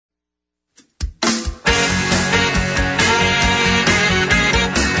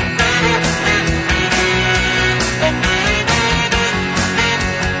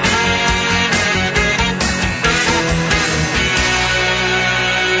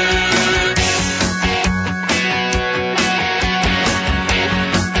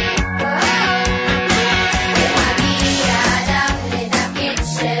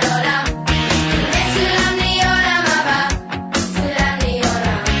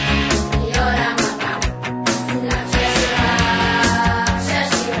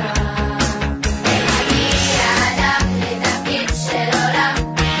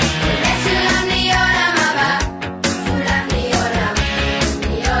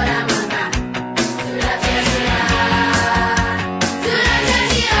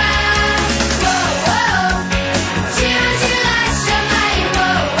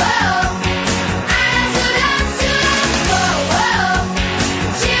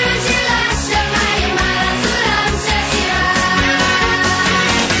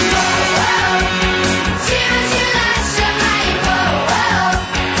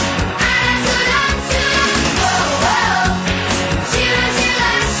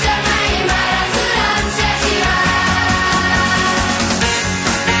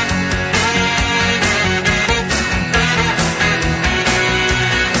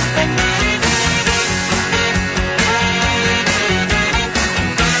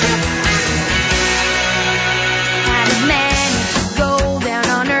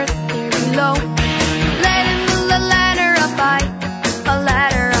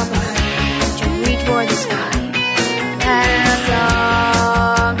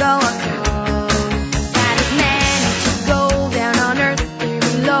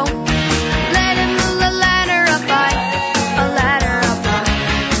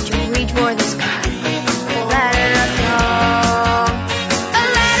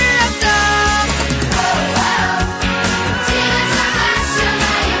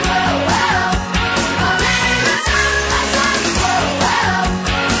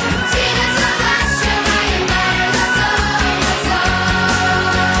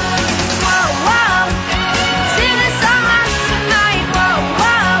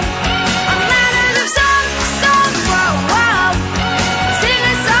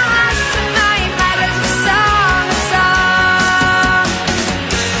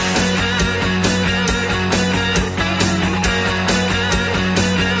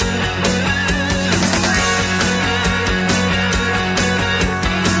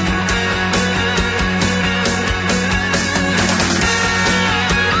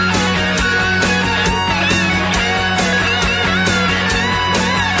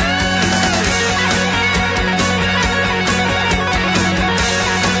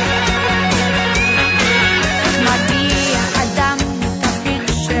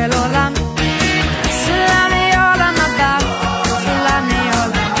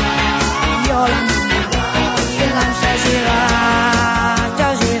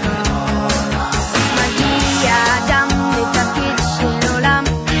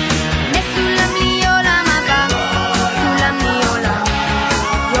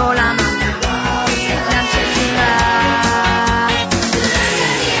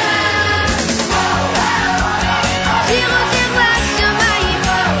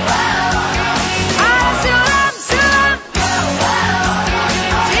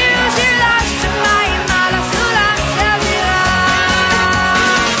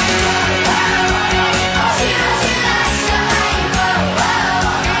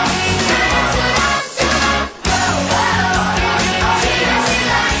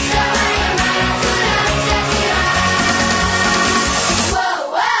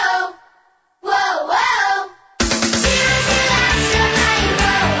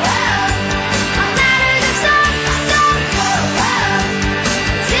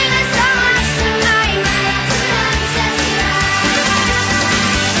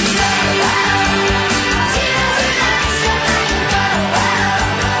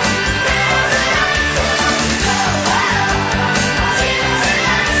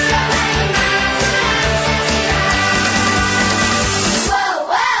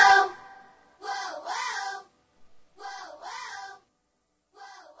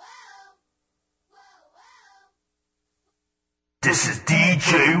This is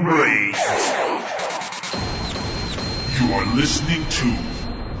DJ Ray. You are listening to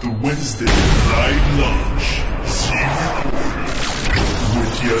the Wednesday Live Lunch Z-Recorded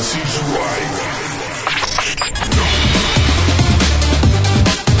with Yossi Zweig.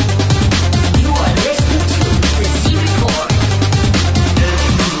 You are listening to the Z-Record.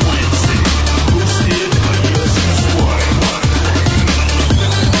 Every Wednesday, hosted by Yossi Zweig.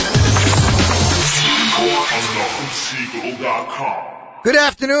 Z-Record on NachumSegal.com. Good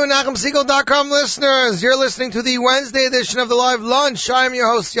afternoon, NachumSegal.com listeners. You're listening to the Wednesday edition of the Live Lunch. I'm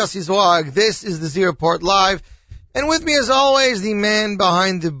your host, Yossi Zweig. This is the Z-Report Live. And with me, as always, the man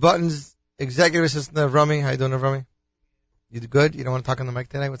behind the buttons, Executive Assistant Avrami. How you doing, Avrami? You good? You don't want to talk on the mic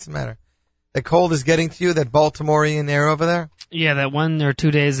today? What's the matter? That cold is getting to you, that Baltimorean air over there? Yeah, that 1 or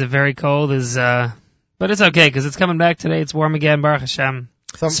 2 days of very cold is, but it's okay, because it's coming back today. It's warm again, Baruch Hashem.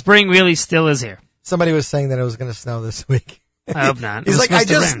 Spring really still is here. Somebody was saying that it was going to snow this week. I hope not. He's like, I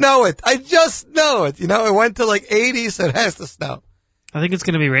just know it. I just know it. You know, it went to like 80, so it has to snow. I think it's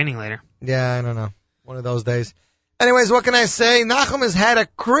going to be raining later. Yeah, I don't know. One of those days. Anyways, what can I say? Nachum has had a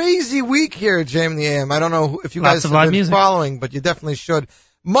crazy week here at JM in the AM. I don't know if you guys have been following, but you definitely should.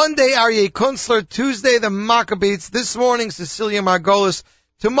 Monday, Aryeh Kunstler. Tuesday, the Maccabees. This morning, Cecilia Margolis.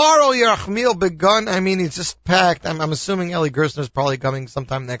 Tomorrow, Yerachmiel Begun. I mean, it's just packed. I'm assuming Eli Gerstner is probably coming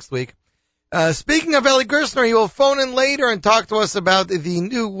sometime next week. Speaking of Eli Gerstner, he will phone in later and talk to us about the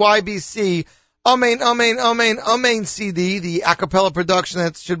new YBC Amen, Amen, Amen, Amen CD, the a cappella production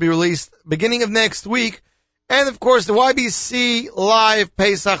that should be released beginning of next week. And, of course, the YBC Live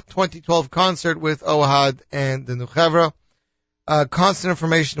Pesach 2012 concert with Ohad and the Nuchevra. Constant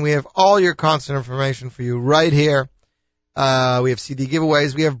information. We have all your constant information for you right here. We have CD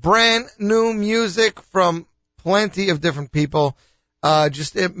giveaways. We have brand new music from plenty of different people.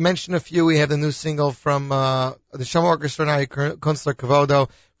 Just to mention a few. We have the new single from the Shlomo Orchestra, Kunstler Kavodo,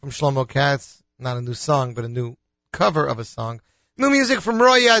 from Shlomo Katz. Not a new song, but a new cover of a song. New music from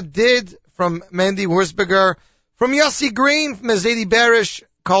Roy Yadid, from Mandy Wurzberger, from Yossi Green, from Azadi Barish,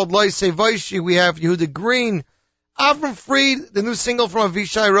 called Loi Sevoishi. We have Yehuda Green, Avram Fried, the new single from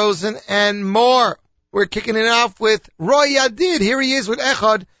Avishai Rosen, and more. We're kicking it off with Roy Yadid. Here he is with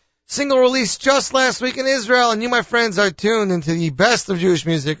Echad. Single released just last week in Israel, and you, my friends, are tuned into the best of Jewish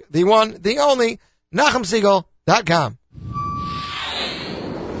music, the one, the only, NachumSegal.com.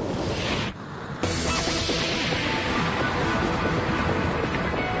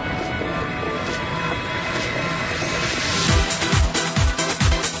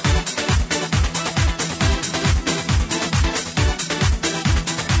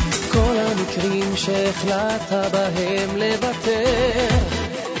 כל המקרים שהחלטת בהם לוותר,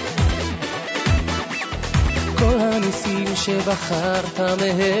 כל הניסים שבחרת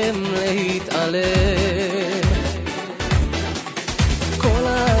מהם להתעלם, כל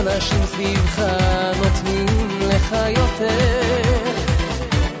האנשים סביבך נותנים לך יותר,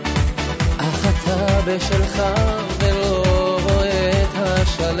 אך אתה בשלך ולא רואה את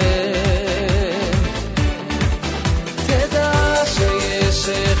השלם. תדע שיש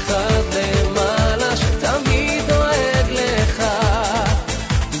אחד למעלה שתמיד דואג לך,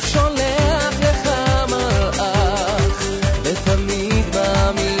 הוא שולח לך מלאך ותמיד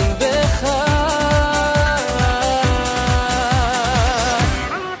מאמין בך.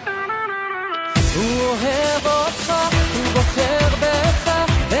 הוא אוהב אותך, הוא בוחר בך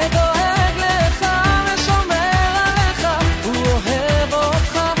ודואג לך ושומר עליך. הוא אוהב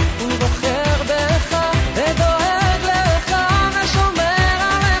אותך, הוא בוחר בך ודואג לך ושומר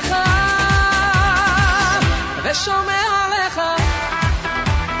עליך ושומר עליך.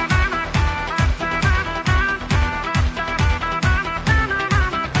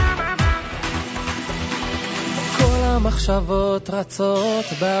 כל המחשבות רצות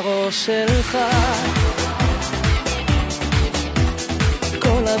בראש שלך,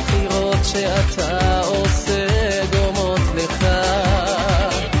 כל הבחירות שאתה עושה גורמות לך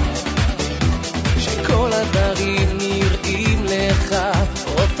שכל הדברים נראים לך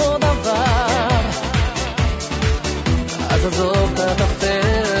אותו דבר, אז עזוב את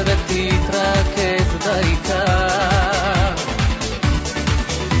הטפל ותתרכז בעיקר.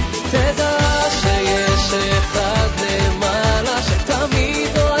 תדע שיש אחד למעלה שתמיד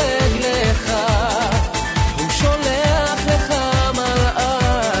דואג לך, הוא שולח לך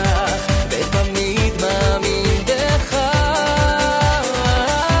מלאך ותמיד מאמין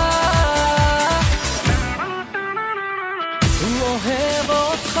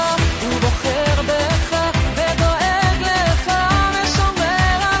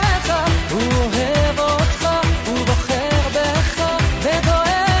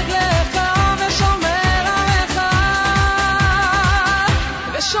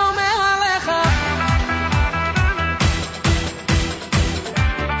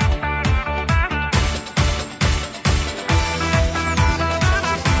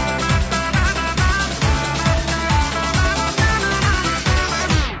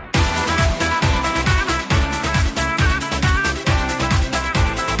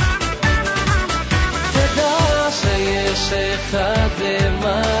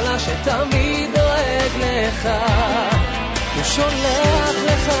תמיד דואג לך, הוא שולח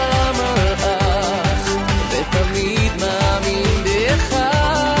לך מלאך ותמיד מאמין בך.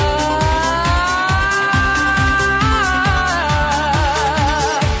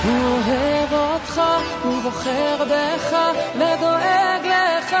 הוא אוהב אותך, הוא בוחר בך ודואג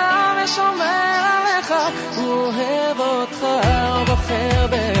לך ושומר עליך. הוא אוהב אותך, הוא בוחר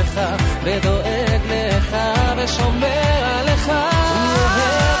בך ודואג לך ושומר עליך. הוא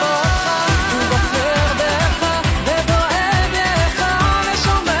אוהב אותך, הוא בוחר בך ודואג לך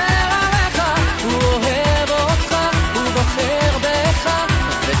ושומר עליך. הוא אוהב אותך, הוא בוחר בך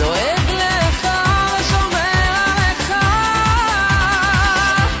ודואג לך ושומר עליך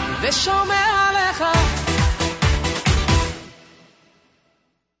ושומר עליך.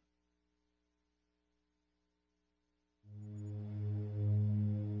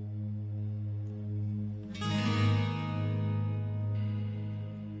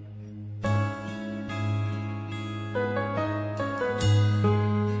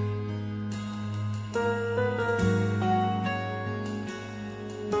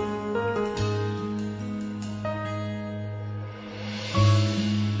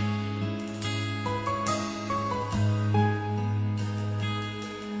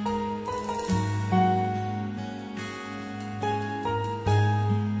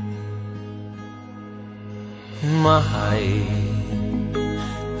 Mahai,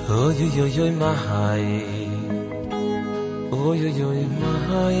 oy oy oy oy mahai, oy oy oy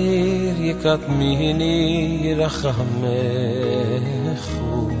mahai, yikat mini rachamechu.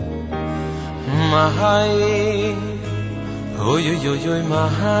 Mahai, oy oy oy oy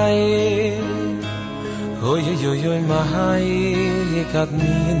mahai, oy oy oy oy mahai, yikat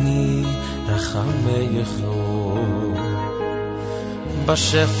mini rachamechu.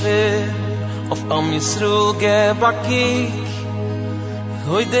 Bashefer auf am Yisroel gebakik,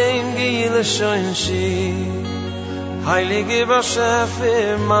 hoi dem geile schoen shi, heilige Bashefer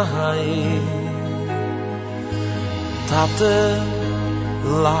mahai. Tate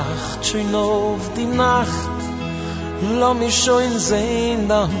lacht schön auf die Nacht, lo mi schoen sehen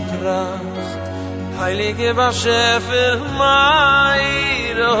dan Pracht, heilige Bashefer mahai,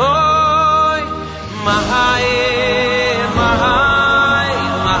 hoi mahai, mahai,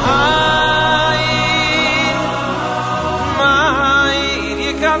 mahai.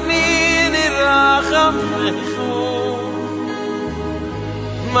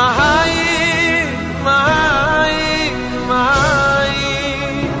 Mahai, mahai, mahai,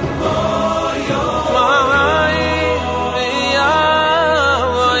 mahai,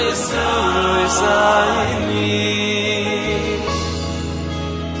 Yahweh Yisraeli.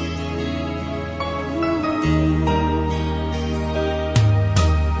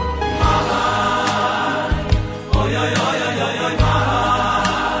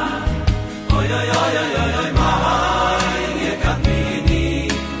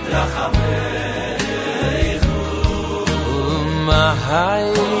 Mahai,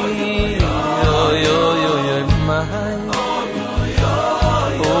 oy oy oy oy mahai,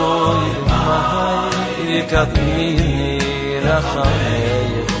 oy mahai, yikat mini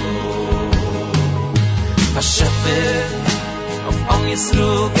rachamechu. Bashefer auf am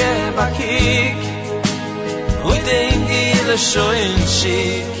Yisroel gebakik, hoi dem geile schoen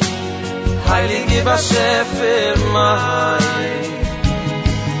shik, heilige Bashefer mahai.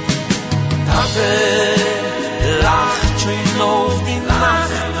 Tate lacht schön auf die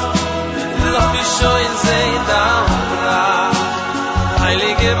Nacht, lass mich schon sehen dann Pracht,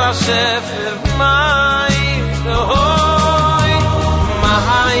 heilige Bashefer mein, hoi,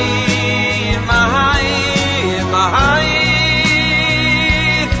 mahai, mahai, mahai,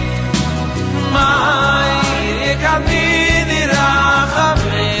 mahai, yekadini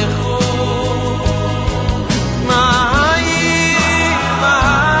rachamechu, mahai,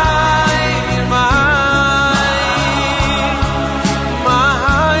 mahai, mahai,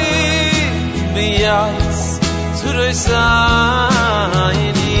 Yatz Tzuroi Sayni.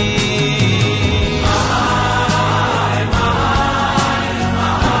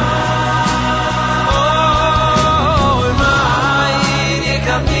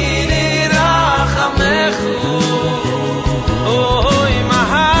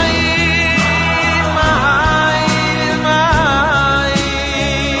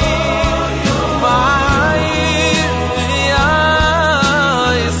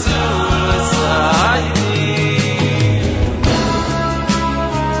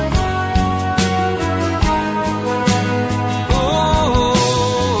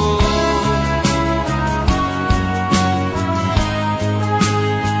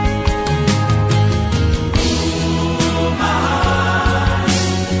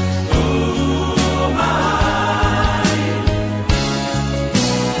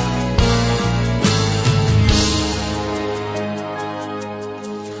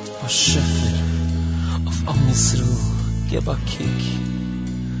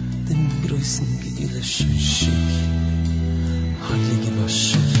 dem größten geilischen Schick heilige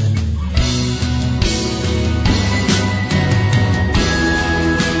Maschinen.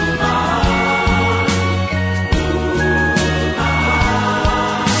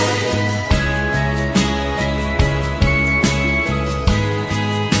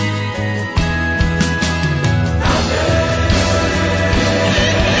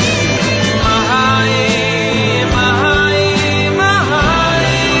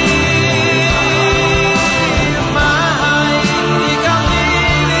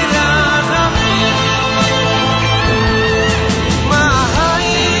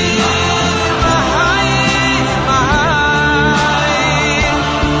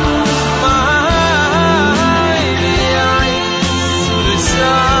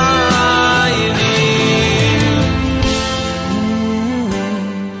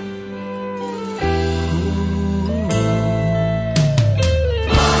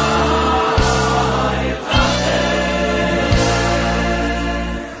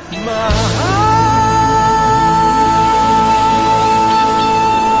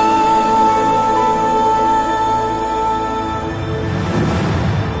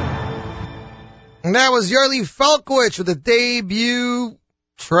 Yerli Falkowitz with the debut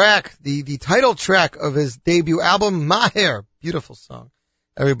track, the title track of his debut album, Maher. Beautiful song.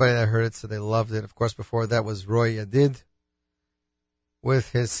 Everybody that heard it said they loved it. Of course, before that was Roy Yadid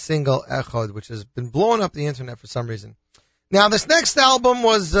with his single Echad, which has been blowing up the internet for some reason. Now, this next album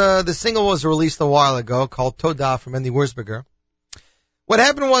was, the single was released a while ago called Toda from Andy Wurzberger. What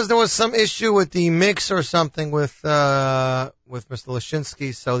happened was there was some issue with the mix or something with Mr.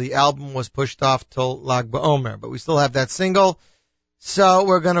 Lashinsky, so the album was pushed off till Lag BaOmer. But we still have that single, so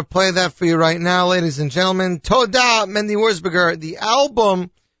we're going to play that for you right now, ladies and gentlemen. Toda, Mendy Wurzberger. The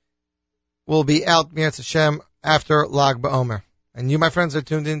album will be out, Mi'etz Hashem, after Lag BaOmer. And you, my friends, are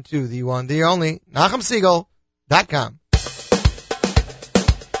tuned into the one, the only, NachumSiegel.com.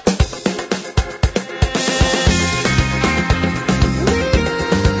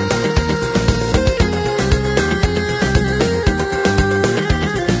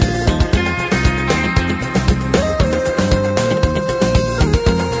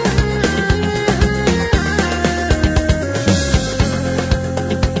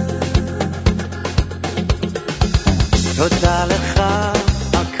 תודה לך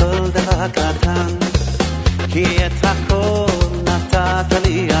על כל דבר קטן, כי את הכל נתת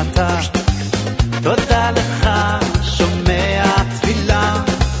לי אתה. תודה לך שומע תפילה,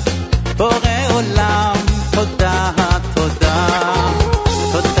 בורא עולם, תודה, תודה.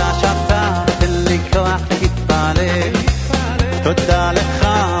 תודה שאתה תן לי כוח להתפלל. תודה לך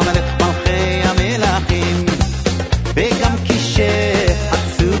מלך מלכי המלכים, וגם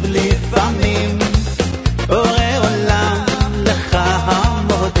כשעצוב לפעמים, בורא עולם לך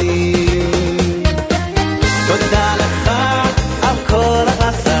המודים. תודה לך על כל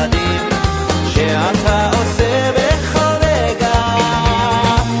החסדים שאתה עושה בכל רגע.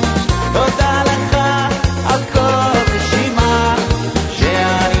 תודה לך על כל נשימה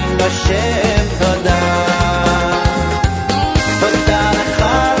שאני נושם. תודה. תודה לך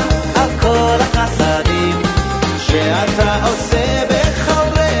על כל החסדים שאתה עושה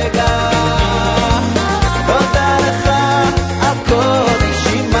בכל רגע. תודה לך על כל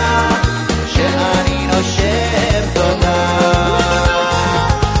נשימה שאני נושם. תודה.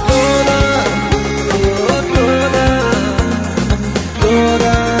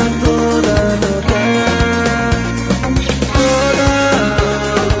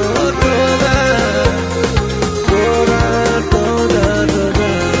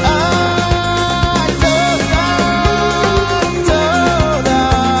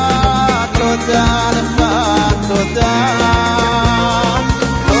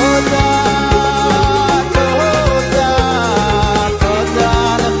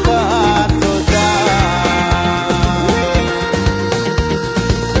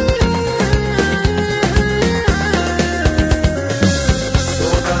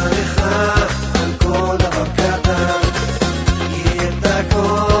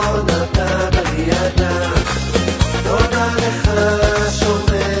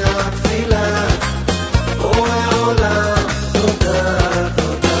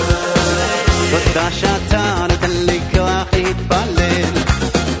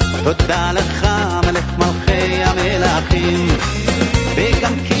 תודה לך מלך מלכי המלכים,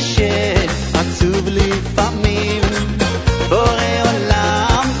 וגם כשעצוב לפעמים, בורא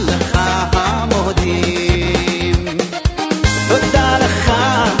עולם לך המודים. תודה לך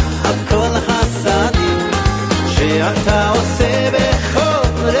על כל החסדים שאתה עושה בכל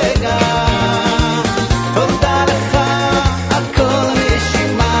רגע. תודה לך על כל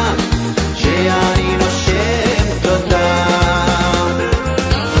נשימה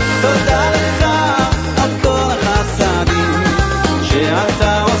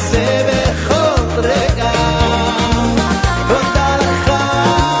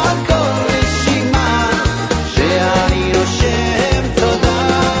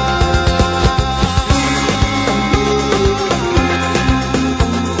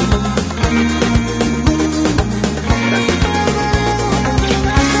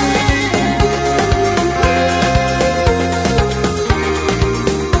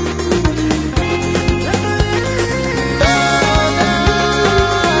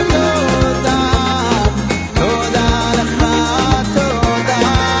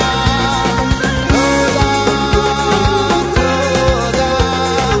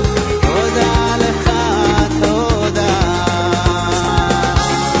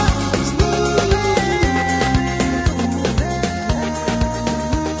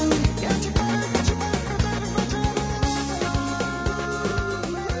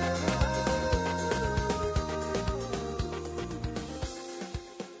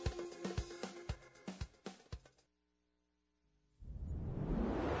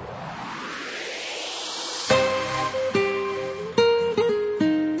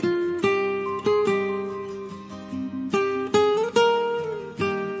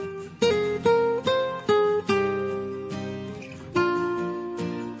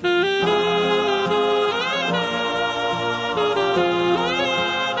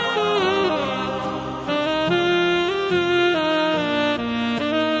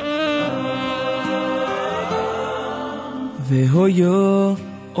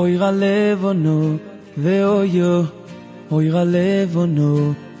oira levono veoyo oira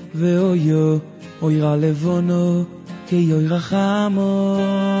levono veoyo oira levono ke oira chamo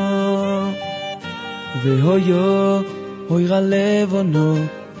veoyo oira levono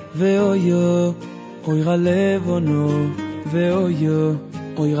veoyo oira levono veoyo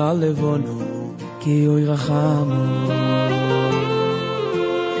oira levono ke oira chamo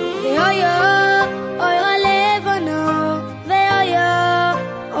veoyo oira levono veoyo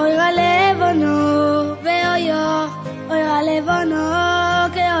oira levono veoyo oira levono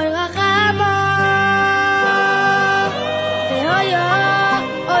ke oira chamo veoyo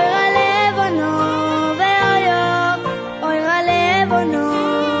oira levono veoyo oira levono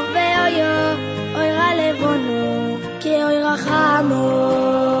veoyo oira levono ke oira chamo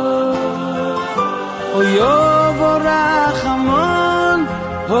oyo vorachamon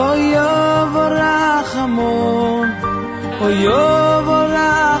oyo vorachamon oyo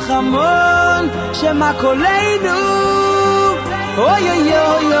vorachamon shema koleinu oyo yo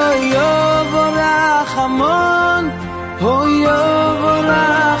yo yo vorachamon oyo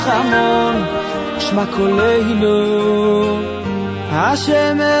vorachamon shema koleinu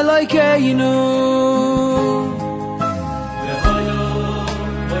Hashem Elokeinu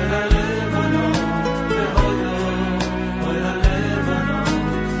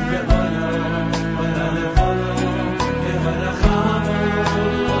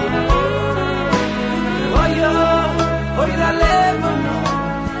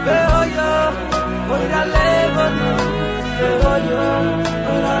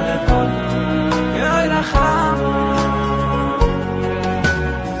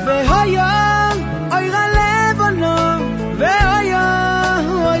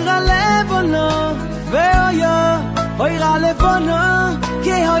Oira levono,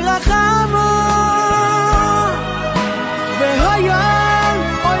 que oira chamo. Veoyo,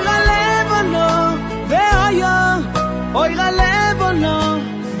 oira levono, veoyo, oira levono,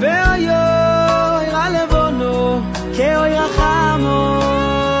 veoyo, oira levono, que oira chamo.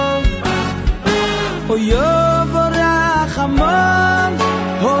 Oyo vorachamon,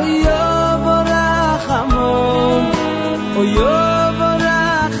 oyo vorachamon, oyo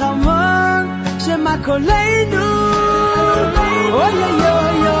vorachamon, shema koleinu. Oyo yo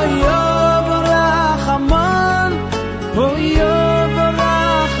yo yo vorachamon oyo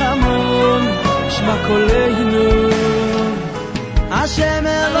vorachamon shema koleinu Hashem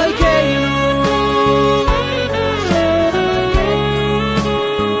Elokeinu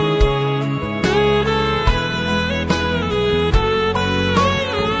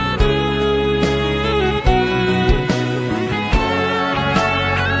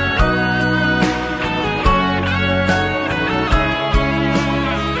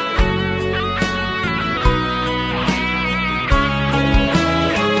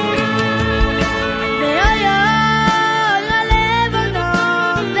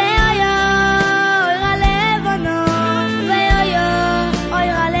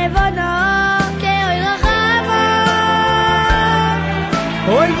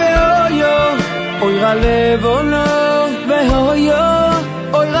levono veoyo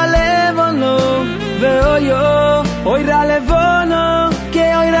oira levono veoyo oira levono que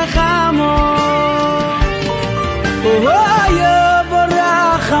oira chamo oyo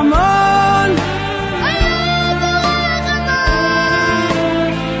vorachamon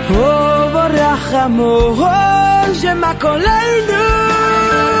vorachamon shema koleinu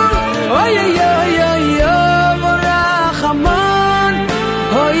oyo yo yo yo vorachamon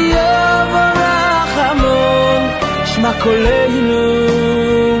oyo shema koleinu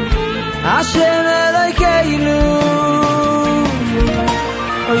Hashem Elokeinu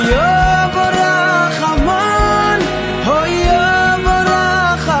oyo vorachamon oyo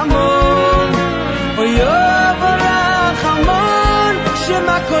vorachamon oyo vorachamon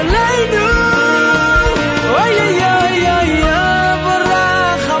shema koleinu oyo yo yo yo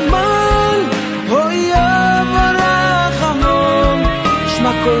vorachamon oyo vorachamon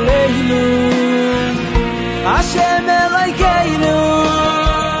shema koleinu Hashem Elokeinu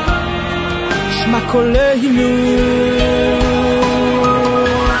shema koleinu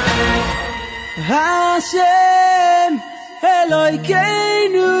Hashem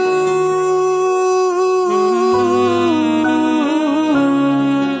Elokeinu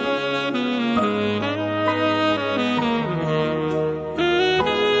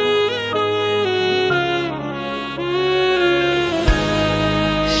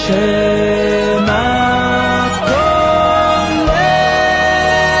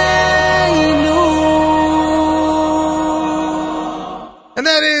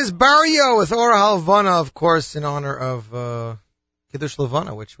With Ora Halvana, of course, in honor of Kiddush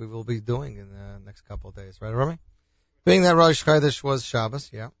Levana, which we will be doing in the next couple of days. Right, Rami? Being that Rosh Chodesh was Shabbos,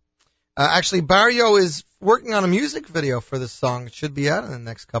 yeah. Actually, Barrio is working on a music video for this song. It should be out in the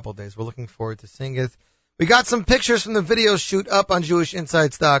next couple of days. We're looking forward to seeing it. We got some pictures from the video shoot up on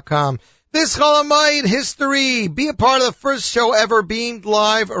JewishInsights.com. This Chol Hamoed history. Be a part of the first show ever beamed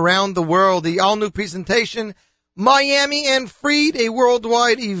live around the world. The all-new presentation, Miami and Freed, a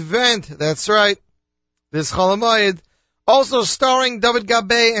worldwide event. That's right. This Chol Hamoed. Also starring David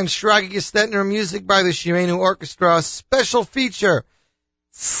Gabay and Shragi Gestetner, music by the Shirenu Orchestra. Special feature,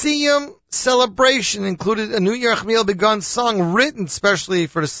 Siyum Celebration, included a New Year Chmiel Begun song written specially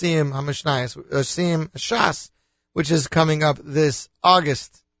for the Siyum HaMishnayos, Siyum Shas, which is coming up this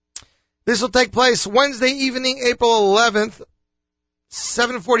August. This will take place Wednesday evening, April 11th,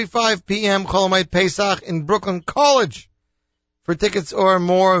 7:45 p.m., Chol Hamoed Pesach in Brooklyn College. For tickets or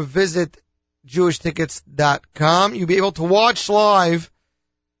more, visit JewishTickets.com. You'll be able to watch live,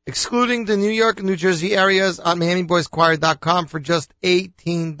 excluding the New York and New Jersey areas, on MiamiBoysChoir.com for just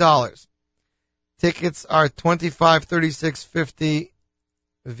 $18. Tickets are $25, $36, $50,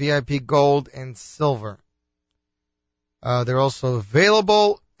 VIP Gold and Silver. They're also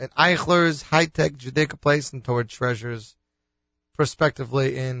available at Eichler's, High Tech, Judaica Place, and Toward Treasures,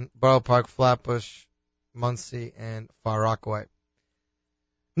 respectively in Borough Park, Flatbush, Muncie, and Far Rockaway.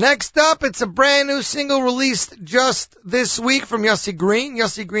 Next up, it's a brand new single released just this week from Yossi Green.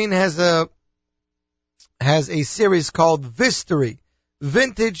 Yossi Green has a series called Vistory,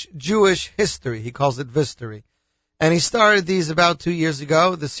 Vintage Jewish History. He calls it Vistory. And he started these about 2 years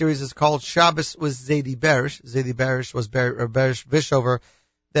ago. The series is called Shabbos with Zadie Berish. Zadie Berish was Berish Vishover,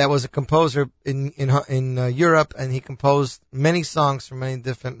 that was a composer in Europe, and he composed many songs for many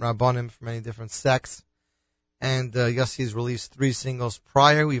different Rabbanim, for many different sects. And Yossi's released 3 singles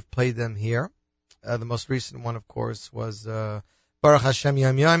prior. We've played them here. The most recent one, of course, was Baruch Hashem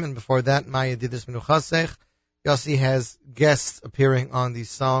Yom Yom, and before that, Maya Didis Menuchasech. Yossi has guests appearing on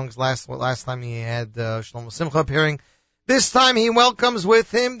these songs. Last time he had Shlomo Simcha appearing. This time he welcomes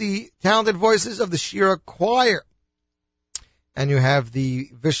with him the talented voices of the Shira Choir. And you have the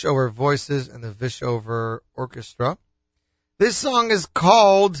Vishover voices and the Vishover Orchestra. This song is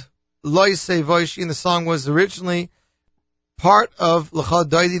called Loi Se Voishi, and the song was originally part of L'cha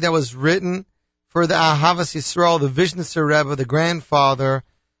Doidi that was written for the Ahavas Yisrael, the Vishnitzer Rebbe, the grandfather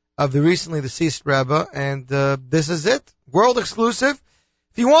of the recently deceased Rebbe, and this is it, world exclusive.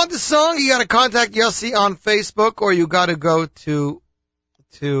 If you want the song, you got to contact Yossi on Facebook, or you got to go to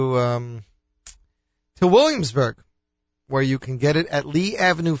Williamsburg, where you can get it at Lee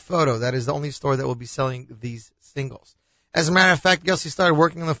Avenue Photo. That is the only store that will be selling these singles. As a matter of fact, Yossi started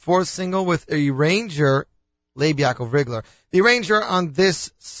working on the 4th single with a arranger, Leib Yaakov Rigler. The arranger on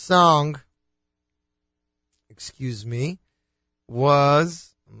this song,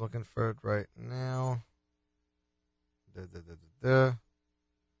 was, I'm looking for it right now. The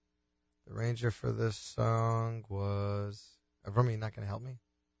arranger for this song was, Rami, you're not going to help me?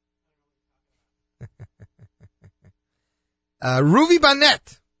 Ruvi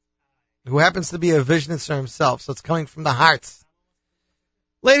Banet, who happens to be a Vishnitzer himself, so it's coming from the hearts.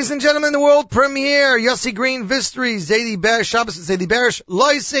 Ladies and gentlemen, the world premiere, Yossi Green, Vistory, Zadie Berish, Shabbos and Zadie Berish,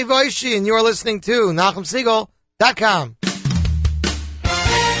 Loi Se Voishi, and you are listening to NachumSiegel.com.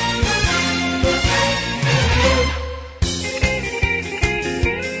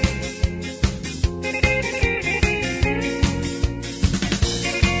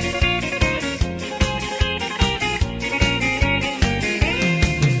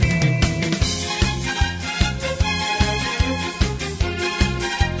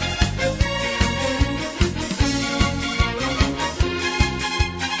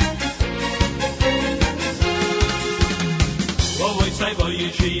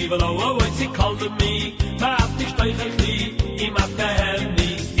 Well, oh, what's he called to me? But nicht euch ein Knie, im Atemi.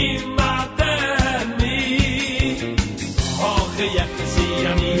 Och, sie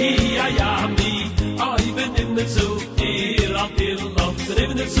ani, ayami. Oh, ich bin in der Zoo, ihr alt Irland,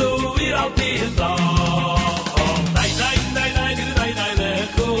 in der Zoo, ihr alt Irland. Nein, nein, nein, nein, nein, nein, nein,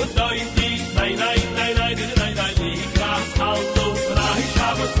 gut, nein, nein, nein, nein, nein, nein, nein, ich lass hallo, frei,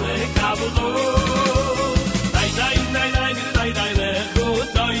 Schabbat, Kabel,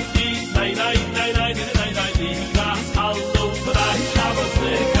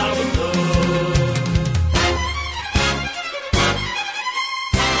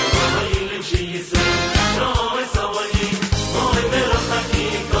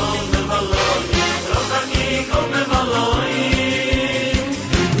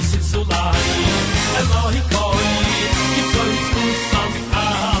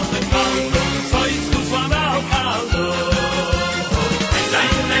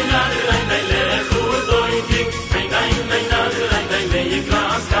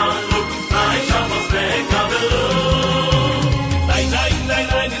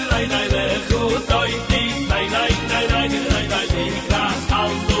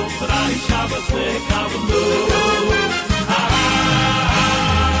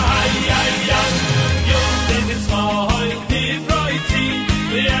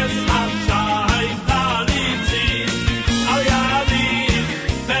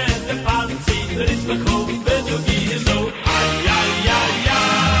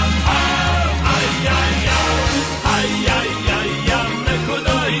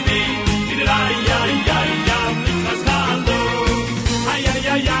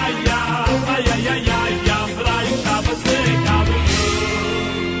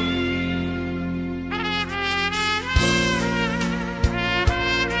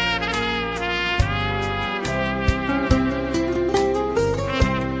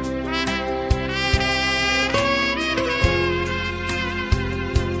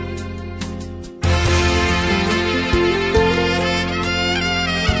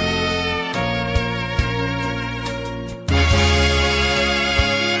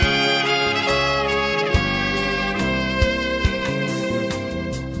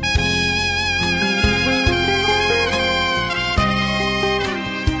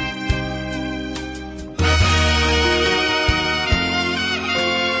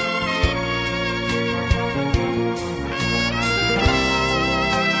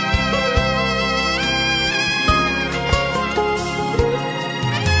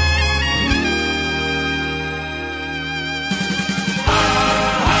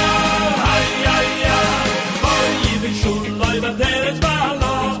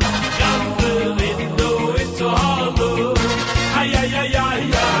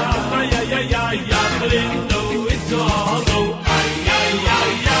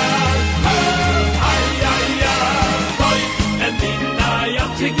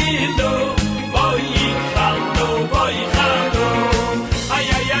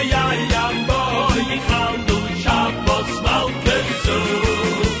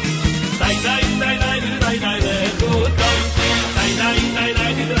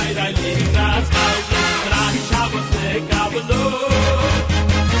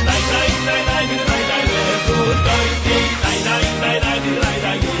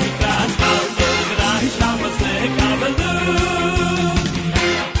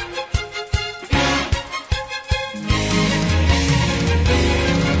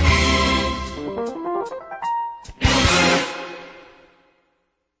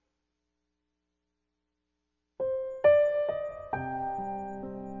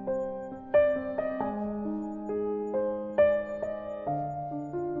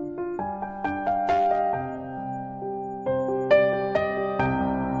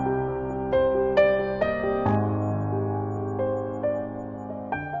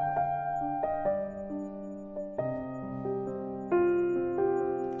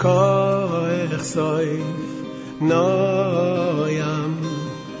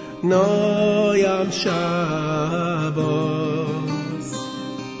 Noyam Shabbos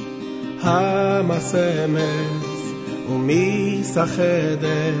Hamasemes Umisachedes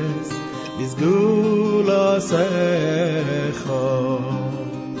Bizgulosecho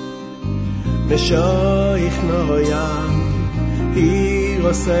Meshoich Noyam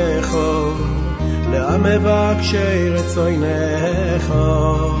Hirosecho Le'amevakshei retzoinecho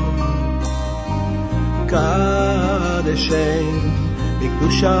Kadeshem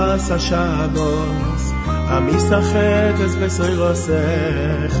Bikdushas HaShabbos Amisachetes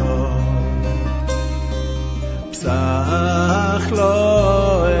Besoirosecho Psach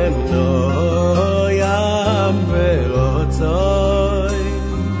Loem Noyam Verotzoi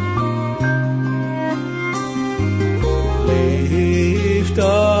Liftoyach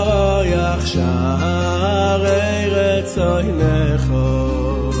Sharei Retzoinecho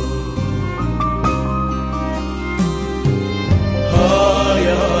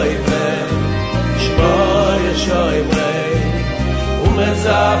Shoymrei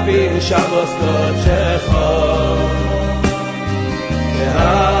umetzapin Shabbos kodshecho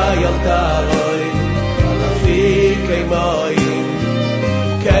V'hayal taroi alafikei moim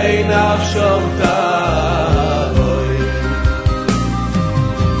kei nafshom taroi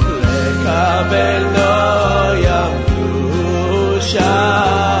lekabel noyam kdushas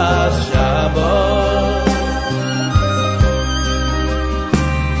Shabbos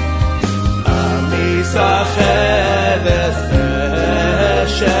Sachedes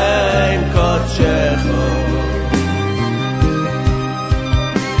Shem Kodshecho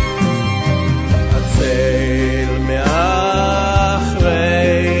Atzel Me'achrei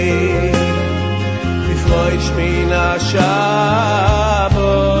Bifroi Shmina Shabbos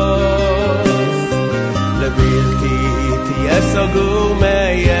Lebilti Tiesogu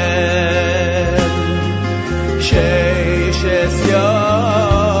Meyen Sheishes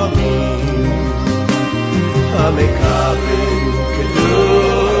Amekabel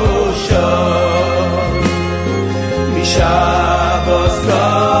kedusha mishavos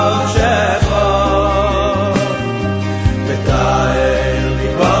kodshecho v'tael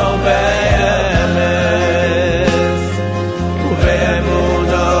libo be'emet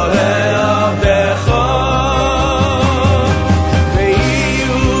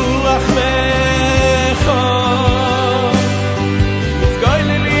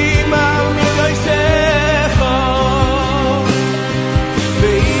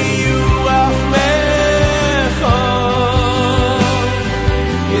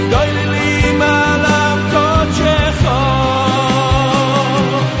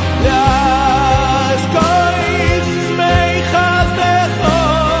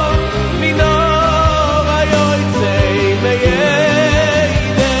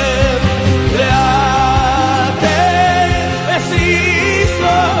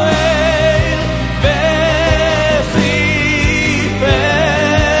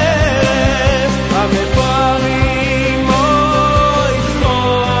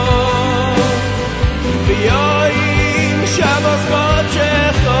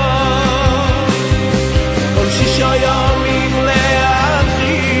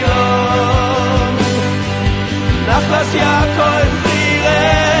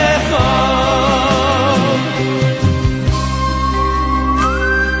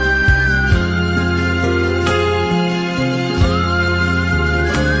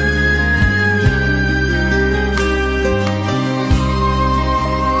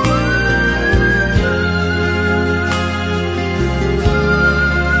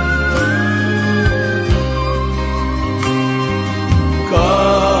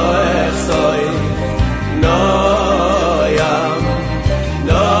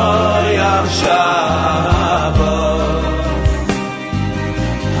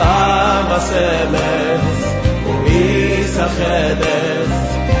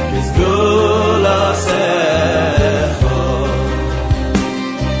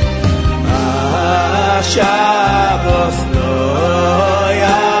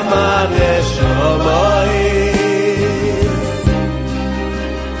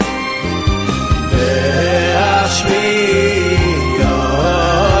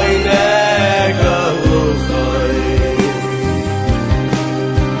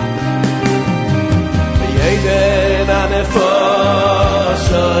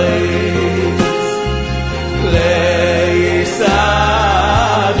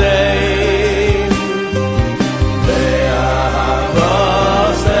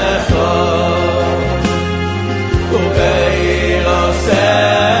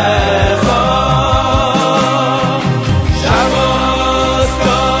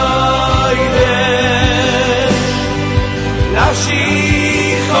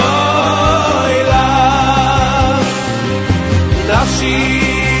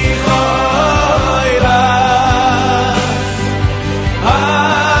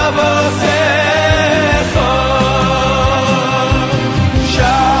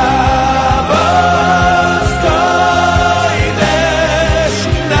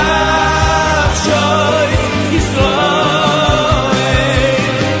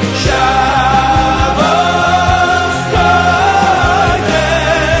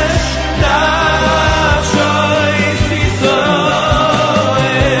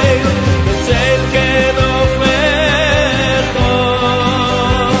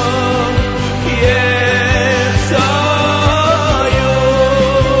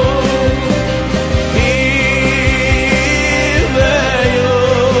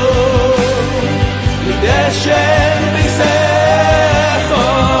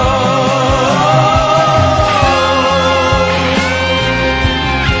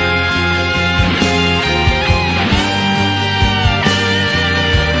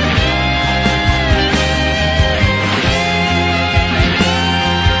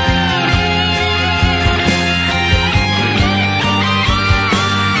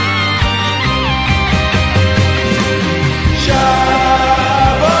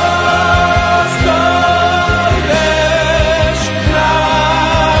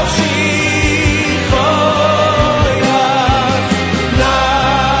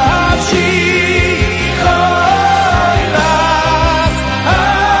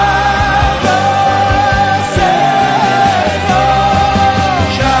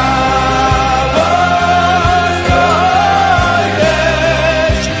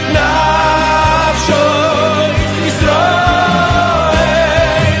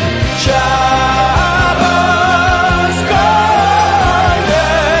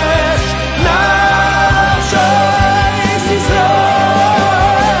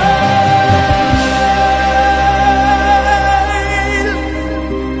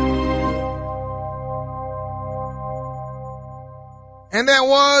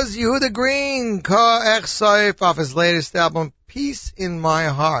Yehuda Green, Ka Ech Saif, off his latest album, Peace in My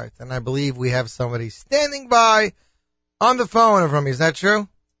Heart. And I believe we have somebody standing by on the phone from me. Is that true?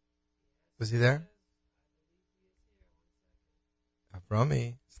 Was he there? From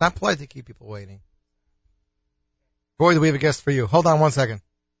me. It's not polite to keep people waiting. Boy, do we have a guest for you. Hold on 1 second.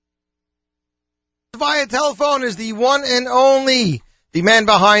 Via telephone is the one and only, the man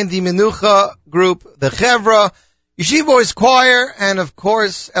behind the Menucha group, the Chevra, Yeshiva Boys Choir, and of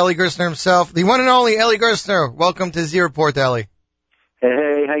course, Eli Gerstner himself, the one and only Eli Gerstner. Welcome to Z Report, Eli.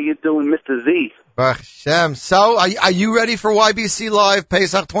 Hey, how you doing, Mr. Z? Baruch Hashem. So, are you ready for YBC Live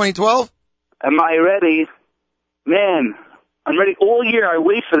Pesach 2012? Am I ready? Man, I'm ready all year. I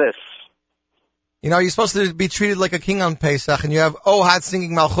wait for this. You know, you're supposed to be treated like a king on Pesach, and you have Ohad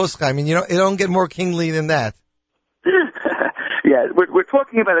singing Malchuscha. I mean, you don't get more kingly than that. Yeah, we're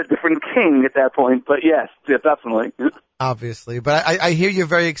talking about a different king at that point, but yes, definitely. Obviously, but I hear you're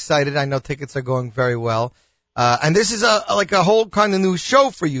very excited. I know tickets are going very well. And this is a whole kind of new show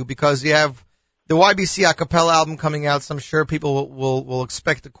for you because you have the YBC a cappella album coming out, so I'm sure people will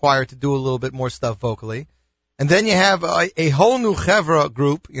expect the choir to do a little bit more stuff vocally. And then you have a whole new chevra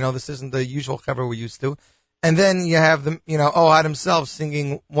group. This isn't the usual chevra we're used to. And then you have Ohad himself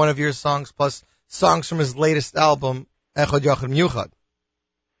singing one of your songs plus songs from his latest album, Echad Yochad Miyuchad.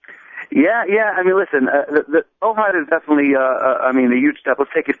 Yeah. I mean, listen, the Ohad is definitely, a huge step. Let's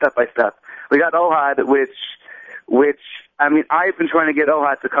take it step by step. We got Ohad, which I mean, I've been trying to get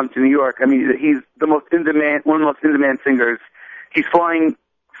Ohad to come to New York. I mean, he's one of the most in-demand singers. He's flying,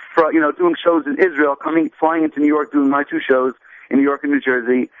 doing shows in Israel, flying into New York, doing my 2 shows in New York and New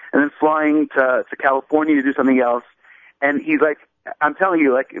Jersey, and then flying to California to do something else. And he's like, I'm telling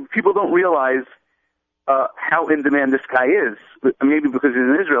you, like, people don't realize how in demand this guy is. Maybe because he's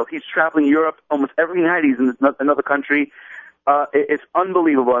in Israel. He's traveling Europe almost every night. He's in another country. It's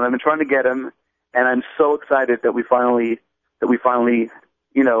unbelievable, and I've been trying to get him, and I'm so excited that we finally, that we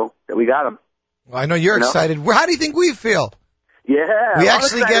got him. Well, I know you're excited. How do you think we feel? Yeah, I'm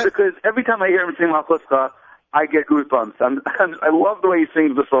excited because every time I hear him sing Malchutzka, I get goosebumps. I love the way he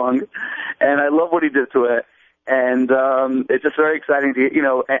sings the song, and I love what he did to it. And it's just very exciting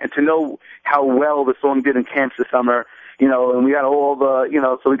to and to know how well the song did in camps this summer. And we got all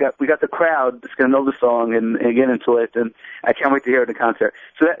the so we got the crowd that's going to know the song and get into it, and I can't wait to hear it in concert.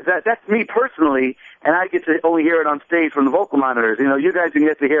 So that's me personally, and I get to only hear it on stage from the vocal monitors. You guys can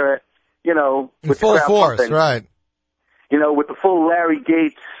get to hear it, with full the crowd force, pumping. right? With the full Larry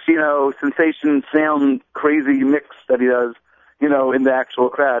Gates, sensation sound crazy mix that he does, in the actual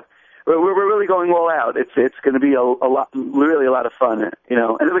crowd. We're really going all out. It's going to be really a lot of fun, And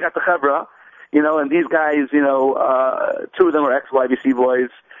then we got the Chevra, and these guys, 2 of them are ex-YBC boys.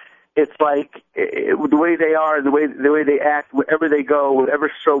 It's like the way they are, the way they act, wherever they go, whatever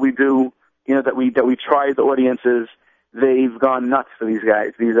show we do, that we try the audiences, they've gone nuts for these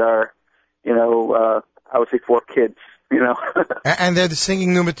guys. These are, I would say 4 kids. And they're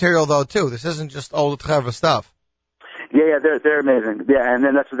singing new material though too. This isn't just old Chevra stuff. Yeah, they're amazing. Yeah, and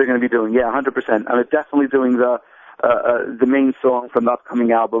then that's what they're going to be doing. Yeah, 100%. I'm definitely doing the main song from the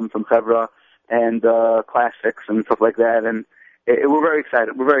upcoming album from Chevra and classics and stuff like that. And we're very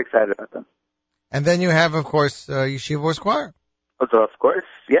excited. We're very excited about them. And then you have, of course, Yeshiva Voice Choir. So, of course,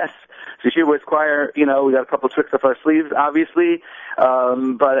 yes. Yeshiva Voice Choir. We got a couple of tricks up our sleeves, obviously.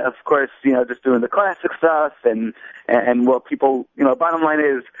 But of course, just doing the classic stuff and what people, bottom line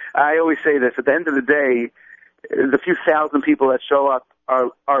is, I always say this, at the end of the day, the few thousand people that show up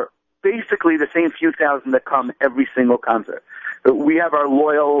are basically the same few thousand that come every single concert. We have our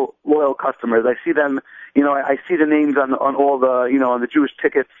loyal customers. I see them, I see the names on all the, on the Jewish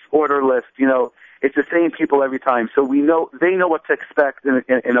tickets order list, it's the same people every time. So they know what to expect in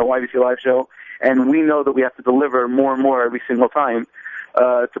a YBC Live show, and we know that we have to deliver more and more every single time,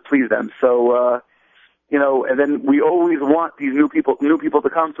 to please them. So, and then we always want these new people to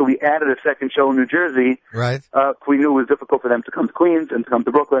come, so we added a second show in New Jersey. Right. We knew it was difficult for them to come to Queens and to come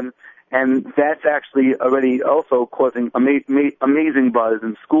to Brooklyn, and that's actually already also causing amazing buzz,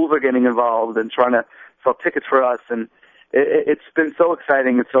 and schools are getting involved and trying to sell tickets for us, and it's been so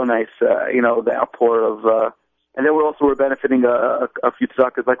exciting and so nice, the outpour of, and then we're benefiting a few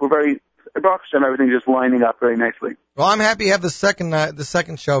tzedakahs. Like, we're very, Baruch Hashem, everything's just lining up very nicely. Well, I'm happy you have the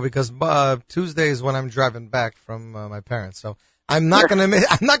second show because Tuesday is when I'm driving back from my parents. So I'm not gonna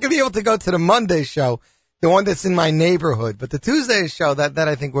be able to go to the Monday show, the one that's in my neighborhood. But the Tuesday show that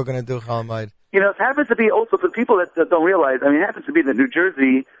I think we're gonna do, Chalamayid. It happens to be also for people that don't realize. I mean, it happens to be the New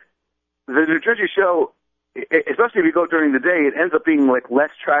Jersey show. Especially if you go during the day, it ends up being like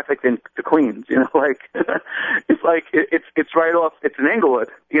less traffic than to Queens. It's like it's right off. It's in Englewood.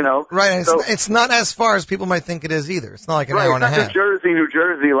 Right. And so, it's not as far as people might think it is either. It's not like an hour and a half. It's not New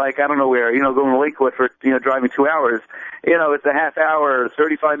Jersey, like I don't know where. Going to Lakewood for driving 2 hours. It's a half hour,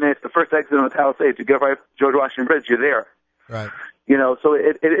 35 minutes. The first exit on the Palisades, you get right George Washington Bridge, you're there. Right. So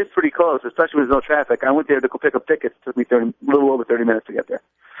it is pretty close, especially when there's no traffic. I went there to go pick up tickets. It took me a little over 30 minutes to get there.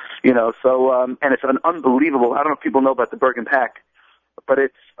 And it's an unbelievable, I don't know if people know about the Bergen Pack, but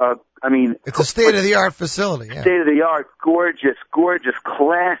it's a state-of-the-art facility. Yeah. State-of-the-art, gorgeous,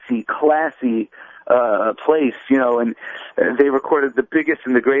 classy, place, and they recorded the biggest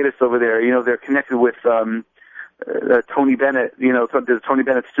and the greatest over there. They're connected with, Tony Bennett, there's Tony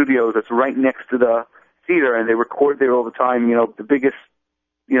Bennett Studios that's right next to the theater, and they record there all the time, the biggest,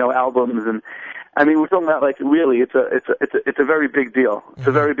 albums, and we're talking about like really, it's a very big deal. It's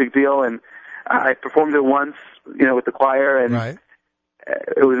a very big deal, and I performed it once, with the choir, and right.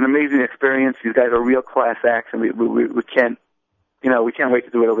 It was an amazing experience. These guys are real class acts, and we can't wait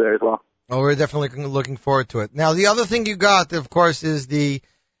to do it over there as well. Oh, we're definitely looking forward to it. Now, the other thing you got, of course, is the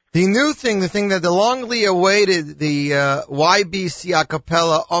new thing, the thing that the longly awaited, the YBC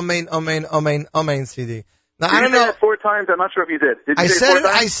Acapella Amen, Amen, Amen, Amen CD. Now, I don't know. Say that 4 times? I'm not sure if you did. Did you say it 4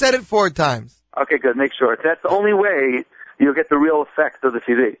 times? I said it 4 times. Okay, good. Make sure. That's the only way you'll get the real effect of the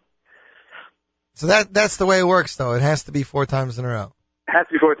CD. So that's the way it works, though. It has to be 4 times in a row. It has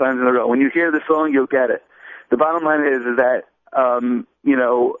to be 4 times in a row. When you hear the song, you'll get it. The bottom line is that, I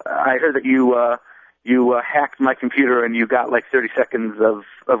heard that you hacked my computer and you got like 30 seconds of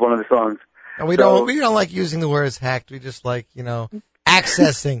one of the songs. And we don't like using the words hacked. We just like,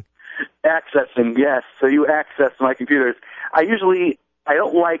 accessing. Accessing, yes. So you access my computers. I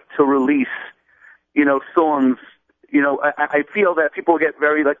don't like to release, songs. I feel that people get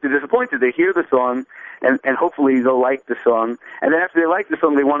very disappointed. They hear the song and hopefully they'll like the song. And then after they like the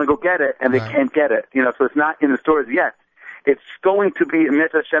song, they want to go get it and they can't get it. So it's not in the stores yet. It's going to be in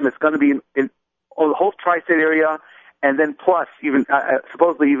Mitzvah Hashem. It's going to be in the whole tri-state area, and then plus even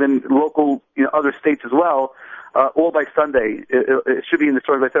supposedly even local, other states as well. All by Sunday. It should be in the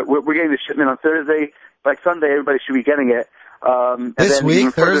stores. Like I said, we're getting the shipment on Thursday. By Sunday, everybody should be getting it. This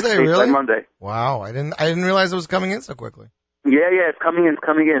week, Thursday, really? By Monday. Wow, I didn't realize it was coming in so quickly. Yeah, it's coming in.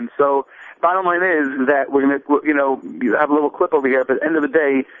 So, bottom line is that we're gonna, you have a little clip over here. But at the end of the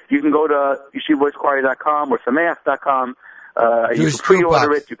day, you can go to yeshivaboyschoir.com or sameach.com. You can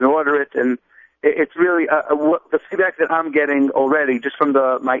pre-order it. You can order it, and it's really the feedback that I'm getting already, just from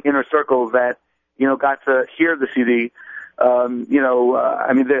my inner circles that got to hear the CD. They're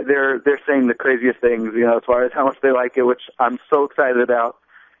saying the craziest things, as far as how much they like it, which I'm so excited about.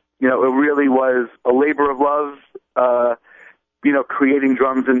 It really was a labor of love, creating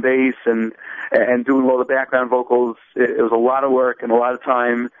drums and bass and doing all the background vocals. It was a lot of work and a lot of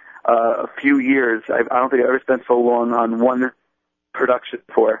time, a few years. I don't think I've ever spent so long on one production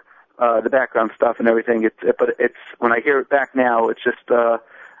for the background stuff and everything. But it's when I hear it back now, it's just a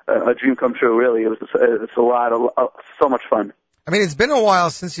dream come true, really. It's a lot of so much fun. I mean, it's been a while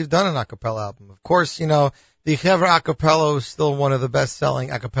since you've done an a cappella album. Of course, the Chevra a cappella is still one of the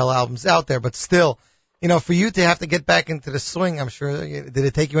best-selling a cappella albums out there, but still, for you to have to get back into the swing, I'm sure, did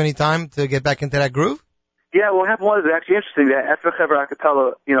it take you any time to get back into that groove? Yeah, what happened was actually interesting that after Chevra a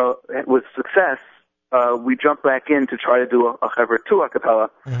cappella, was success, we jumped back in to try to do a Chevra 2 a cappella,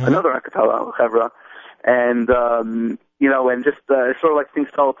 another a cappella Chevra, and just sort of like things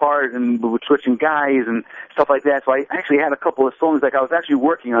fell apart and we were switching guys and stuff like that. So I actually had a couple of songs, like I was actually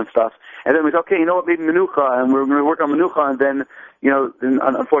working on stuff. And then we said, okay, maybe Menucha, and we're going to work on Menucha. And then,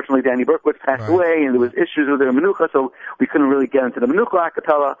 unfortunately Danny Berkowitz passed away and there was issues with their Menucha, so we couldn't really get into the Menucha a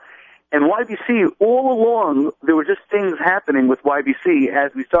cappella. And YBC, all along, there were just things happening with YBC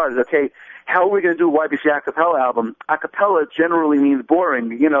as we started. Okay, how are we going to do a YBC a cappella album? A cappella generally means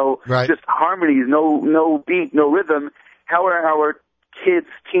boring, just harmonies, no beat, no rhythm. How are our kids,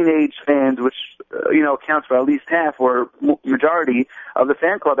 teenage fans, which, accounts for at least half or majority of the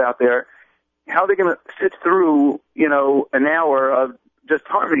fan club out there, how are they going to sit through, an hour of just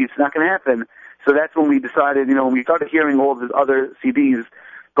harmonies? It's not going to happen. So that's when we decided, when we started hearing all of the other CDs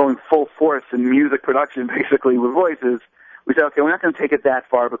going full force in music production, basically, with voices, we said, okay, we're not going to take it that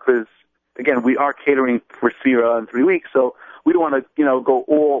far because, again, we are catering for Sphera in 3 weeks, so we don't want to, go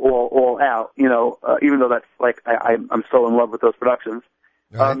all out, even though that's like, I'm so in love with those productions.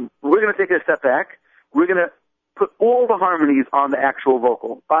 Right. We're going to take it a step back. We're going to put all the harmonies on the actual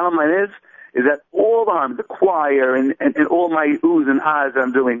vocal. Bottom line is that all the harmonies, the choir and all my oohs and ahs that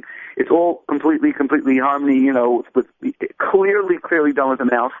I'm doing, it's all completely harmony, with clearly done with the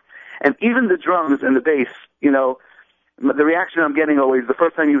mouth. And even the drums and the bass, the reaction I'm getting always, the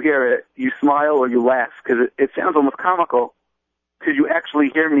first time you hear it, you smile or you laugh because it sounds almost comical. Because you actually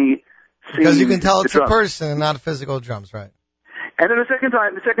hear me sing. Because you can tell it's a person and not physical drums, right? And then the second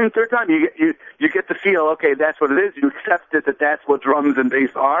and third time, you get to feel, okay, that's what it is. You accept it that that's what drums and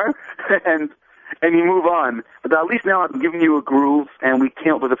bass are, and you move on. But at least now I'm giving you a groove, and we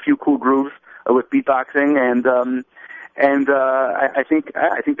came up with a few cool grooves with beatboxing, and I think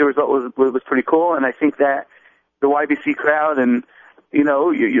the result was pretty cool, and I think that the YBC crowd and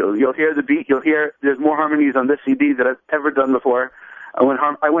you'll hear the beat. You'll hear there's more harmonies on this CD than I've ever done before. I went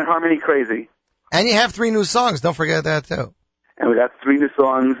harmony crazy. And you have 3 new songs. Don't forget that too. And we got 3 new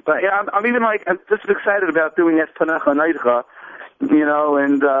songs. But yeah, I'm even I'm just excited about doing Es Panecha Neidcha,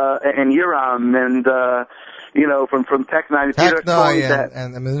 and Yiram, and from Techno. Techno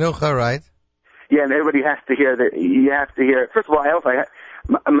and Menucha, right? Yeah, and everybody has to hear that. You have to hear. First of all,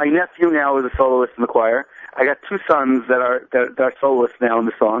 my nephew now is a soloist in the choir. I got 2 sons that are soloists now in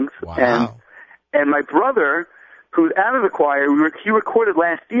the songs. Wow. And my brother, who's out of the choir, he recorded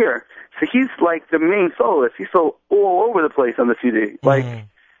last year. So he's like the main soloist. He's so all over the place on the CD. Like,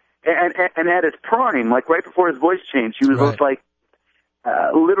 and at his prime, like right before his voice changed, he was just like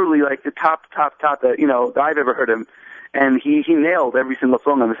literally like the top that, that I've ever heard him. And he nailed every single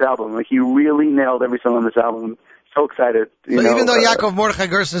song on this album. Like, he really nailed every song on this album. So excited. So even though Yaakov Mordechai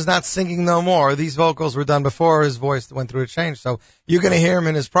Gerson is not singing no more, these vocals were done before his voice went through a change. So you're going to hear him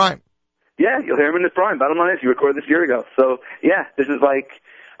in his prime. Yeah, you'll hear him in his prime. Bottom line is, he recorded this a year ago. So, yeah, this is like,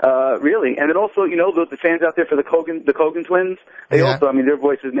 really. And then also, the fans out there for the Kogan twins, they also, I mean, their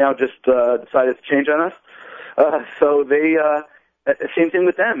voices now just decided to change on us. So they, same thing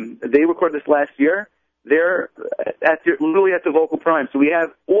with them. They recorded this last year. They're literally at the vocal prime. So we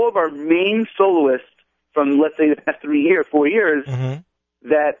have all of our main soloists from, let's say, the past 4 years,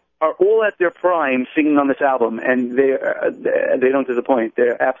 that are all at their prime singing on this album, and they don't disappoint.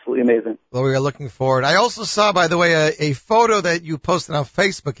 They're absolutely amazing. Well, we are looking forward. I also saw, by the way, a photo that you posted on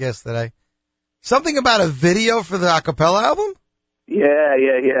Facebook yesterday. Something about a video for the a cappella album? Yeah.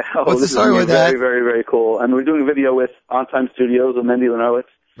 Oh, what's the story with that? Very, very, very cool. I mean, we're doing a video with On Time Studios with Mendy Lenowitz.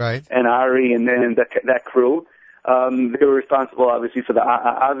 Right. And Ari and that crew. They were responsible, obviously, for the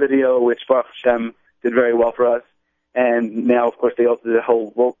video, which Baruch Hashem did very well for us. And now, of course, they also did the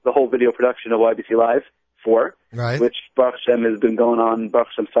whole video production of YBC Live 4, right, which Baruch Hashem has been going on. Baruch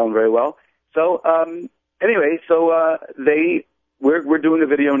Hashem sound very well. So, we're doing a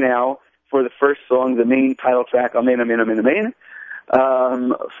video now for the first song, the main title track, Amen, Amen, Amen, Amen,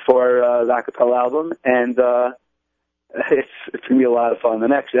 for the a cappella album, and it's gonna be a lot of fun.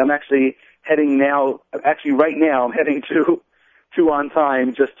 And I'm actually heading right now, I'm heading to On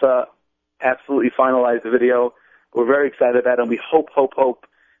Time just to absolutely finalize the video. We're very excited about it, and we hope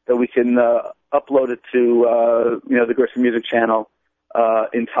that we can upload it to the Gerson Music channel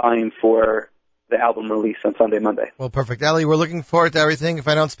in time for the album release on Sunday, Monday. Well, perfect. Ali, we're looking forward to everything. If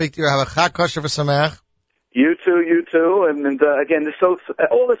I don't speak to you, have a Chag Kosher v'Sameach. You too. And again,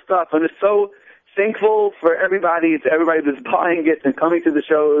 all this stuff, I'm just so thankful for everybody that's buying it and coming to the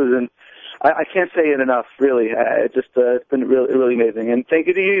shows, and I can't say it enough, really. It's been really, really amazing. And thank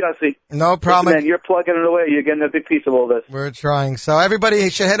you to you, Yossi. No problem. Man, you're plugging it away. You're getting a big piece of all this. We're trying. So everybody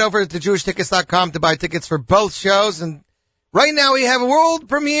should head over to JewishTickets.com to buy tickets for both shows. And right now we have a world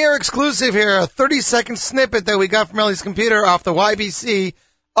premiere exclusive here, a 30-second snippet that we got from Ellie's computer off the YBC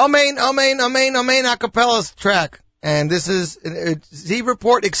Amen, Amen, Amen, Amen a cappella track. And this is a Z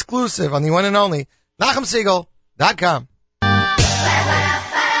Report exclusive on the one and only NachumSegal.com.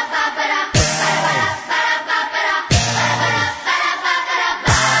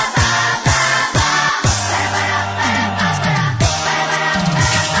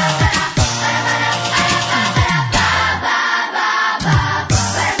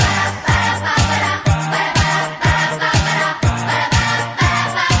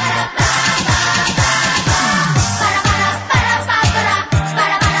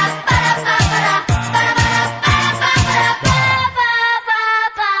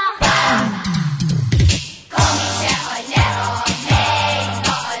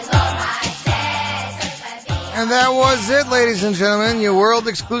 That was it, ladies and gentlemen, your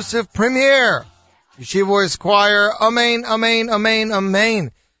world-exclusive premiere. Yeshiva Boys Choir, Amen, Amen, Amen,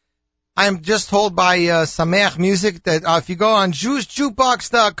 Amen. I'm just told by Sameach Music that if you go on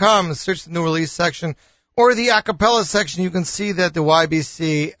JewishJukebox.com and search the new release section or the a cappella section, you can see that the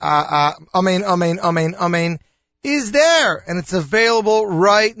YBC Amen, Amen, Amen, Amen is there. And it's available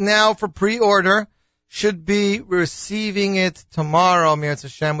right now for pre-order. Should be receiving it tomorrow, Mirat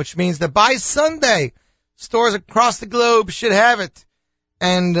Hashem, which means that by Sunday, stores across the globe should have it.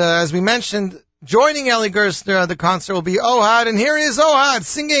 And as we mentioned, joining Eli Gerstner at the concert will be Ohad. And here is Ohad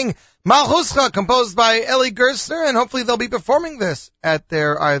singing Malchuscha, composed by Eli Gerstner. And hopefully they'll be performing this at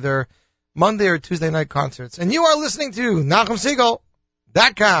their either Monday or Tuesday night concerts. And you are listening to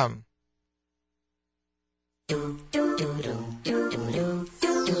NachumSegal.com.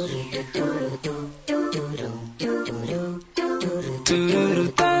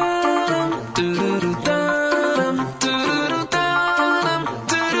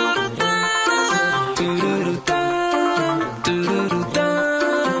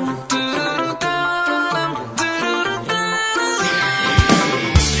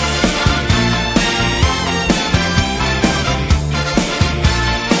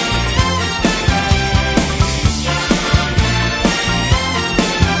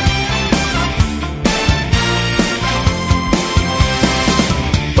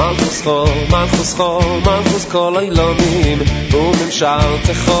 מלכוס כל אילומים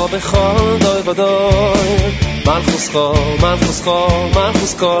וממשלתך בכל דוי ודוי מלכוס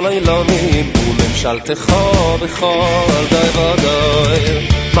כל אילומים וממשלתך בכל דוי ודוי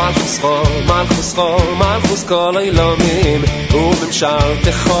מלכוס כל אילומים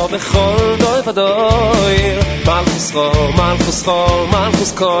וממשלתך בכל דוי ודוי מלכוס כל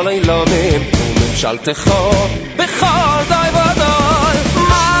אילומים וממשלתך בכל דוי ודוי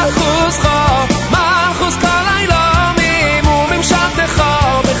מלכוס כל אילומים וממשלתך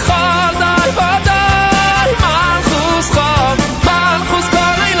בכל דוי ודוי מלכוס כל אילומים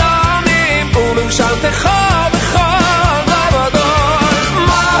וממשלתך בכל דוי ודוי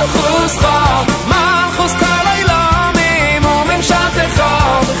מלכוס כל אילומים וממשלתך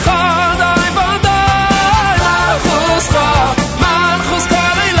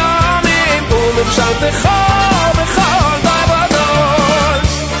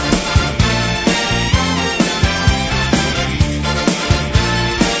בכל דוי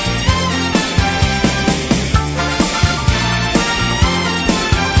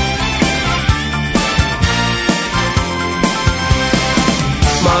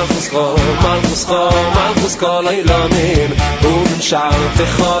מלכוס כל אילומים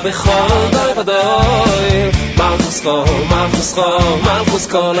וממשלתך בכל דוי ודוי מלכוס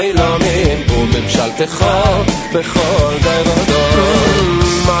כל אילומים וממשלתך בכל דוי ודוי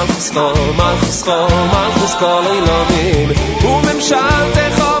מלכוס כל אילומים וממשלתך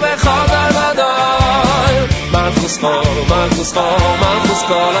בכל דוי ודוי מלכוס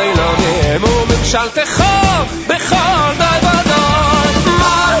כל אילומים וממשלתך בכל דוי ודוי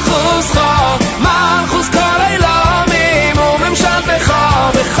מלכוס כל אילומים וממשלתך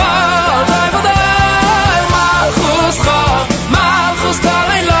בכל דוי ודוי מלכוס כל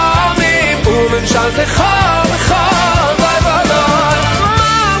אילומים וממשלתך בכל דוי ודוי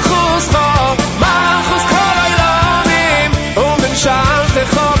מלכוס כל אילומים וממשלתך בכל דוי ודוי מלכוס כל אילומים וממשלתך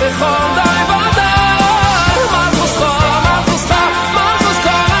בכל דוי ודוי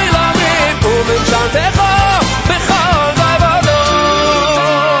מלכוס כל אילומים וממשלתך בכל דוי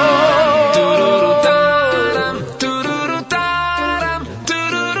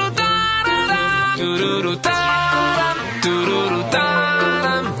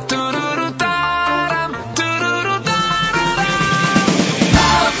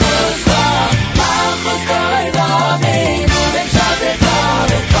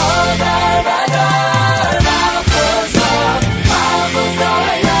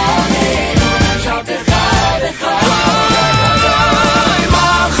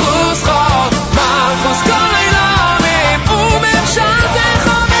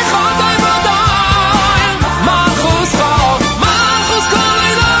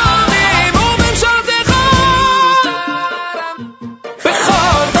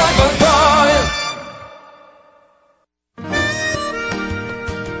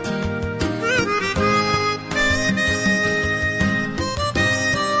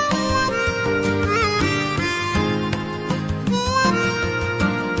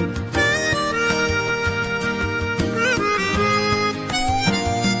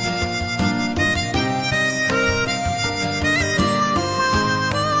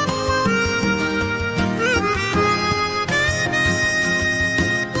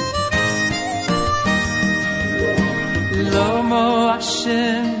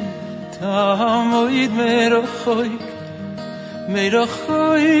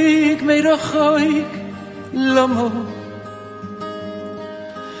merochoik lomo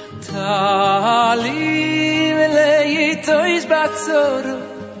talim leitois batzoro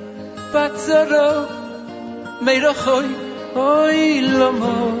merochoik oy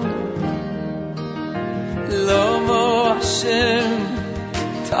lomo Hashem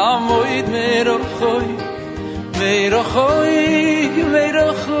tamoid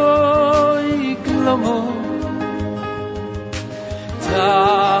merochoik lomo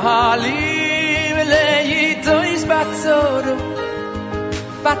talim leitois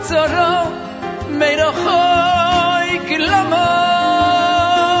batzoro merochoik lomo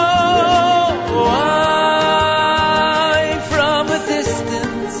why from a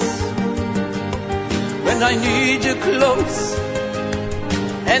distance when I need you close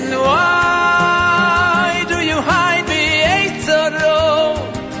and why do you hide me Eitzaro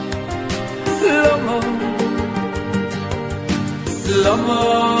Lomo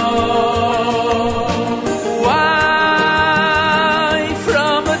why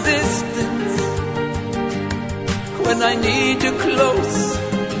from a distance when I need you close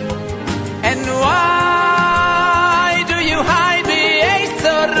and why do you hide me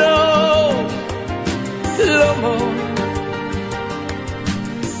Eitzaro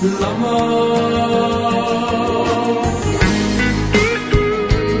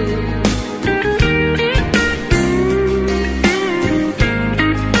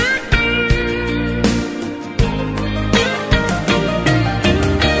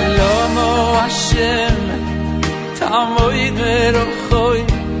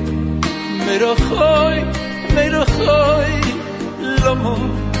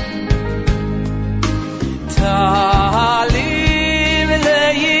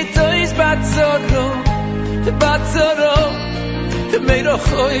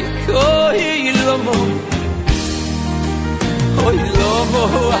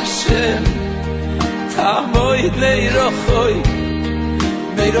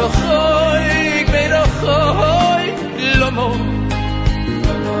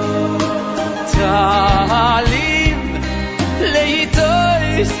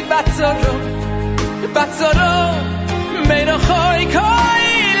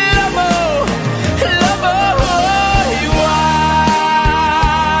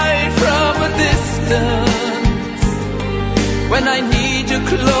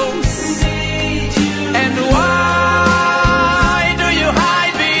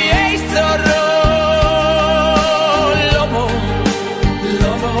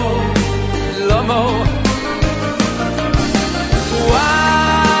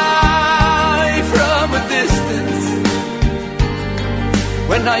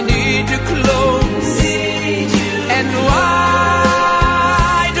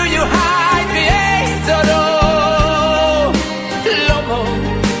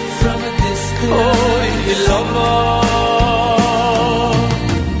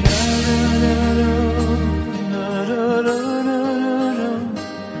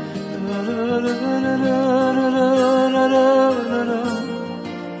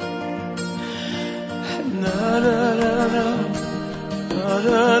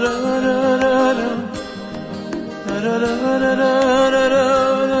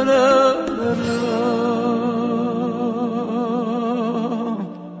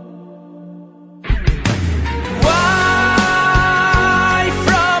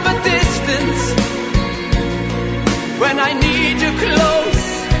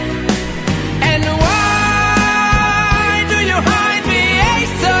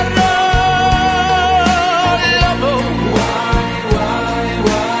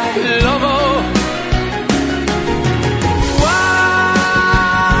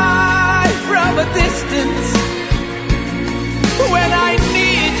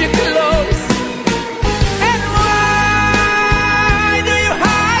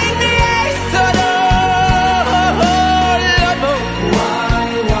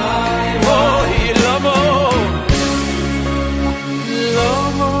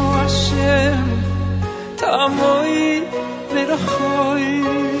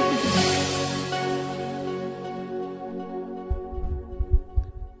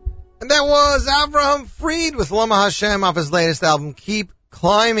Lama Hashem off his latest album, Keep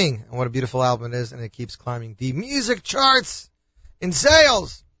Climbing. And what a beautiful album it is, and it keeps climbing the music charts in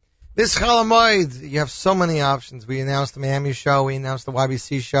sales. This Chol Hamoed, you have so many options. We announced the Miami show, we announced the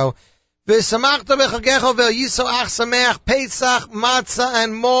YBC show. V'samachta b'chagecho v'yiso ach sameach, Pesach, Matzah,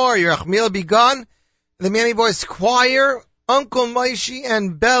 and more. Yerachmiel begun. The Miami Boys Choir, Uncle Moishi,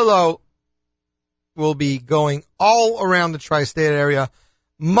 and Bello will be going all around the tri-state area.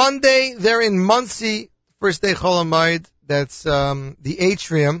 Monday, they're in Muncie. First day Chol Hamoed, that's the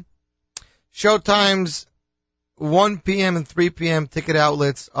Atrium. Showtimes 1 p.m. and 3 p.m. Ticket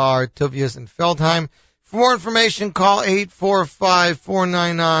outlets are Tuvias and Feldheim. For more information, call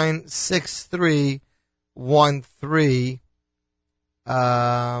 845-499-6313.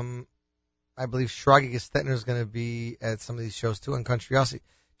 I believe Shragi Gestetner is going to be at some of these shows too in Country Aussie.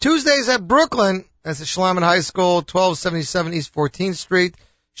 Tuesdays at Brooklyn, that's at Shlamit High School, 1277 East 14th Street.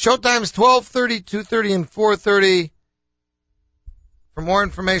 Showtimes 12:30, 2:30, and 4:30. For more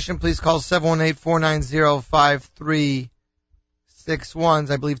information, please call 718-490-5361.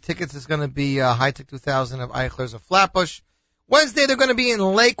 I believe tickets is going to be High Tech 2000 of Eichler's of Flatbush. Wednesday, they're going to be in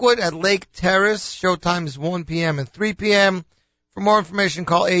Lakewood at Lake Terrace. Showtimes 1 p.m. and 3 p.m. For more information,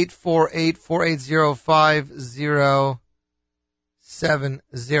 call 848-480-5070.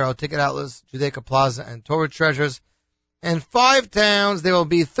 Ticket outlets, Judaica Plaza and Torah Treasures. And 5 towns, they will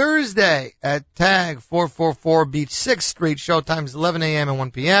be Thursday at Tag 444 Beach 6th Street. Showtimes 11 a.m. and 1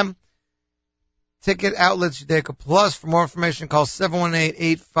 p.m. Ticket outlets, Judaica Plus. For more information, call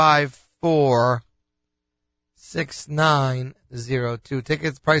 718-854-6902.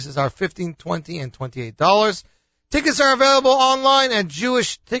 Tickets prices are $15, $20, and $28. Tickets are available online at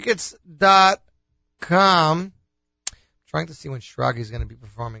JewishTickets.com. trying to see when Shragi is going to be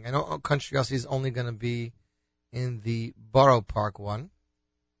performing. I know Country Yossi is only going to be in the Borough Park one.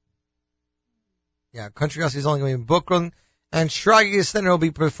 Yeah, Country Yossi is only going to be in Brooklyn. And Shragi Center will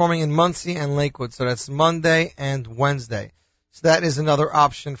be performing in Muncie and Lakewood. So that's Monday and Wednesday. So that is another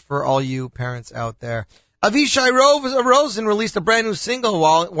option for all you parents out there. Avishai Rosen released a brand new single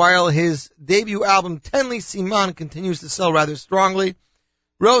while his debut album Tenli Siman continues to sell rather strongly.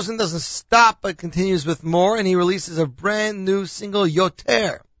 Rosen doesn't stop but continues with more, and he releases a brand new single,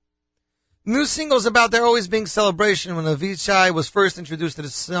 Yoter. The new single is about there always being celebration. When Avishai was first introduced to the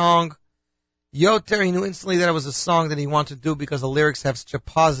song Yoter, he knew instantly that it was a song that he wanted to do because the lyrics have such a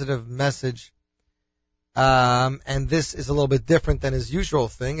positive message. And this is a little bit different than his usual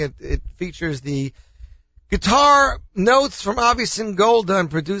thing. It features the guitar notes from Avi Singolda and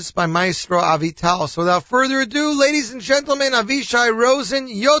produced by Maestro Avital. So without further ado, ladies and gentlemen, Avishai Rosen,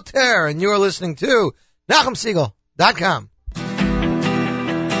 Yoter, and you are listening to NachumSiegel.com.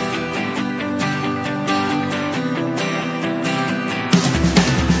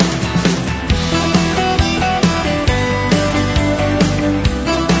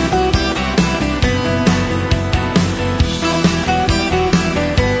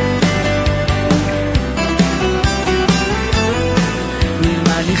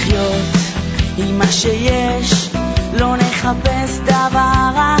 שיש, לא נחפש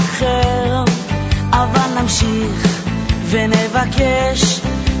דבר אחר, אבל נמשיך ונבקש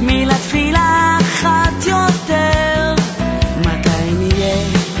מלתפילה אחת יותר. מתי נהיה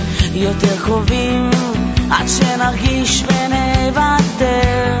יותר קרובים עד שנרגיש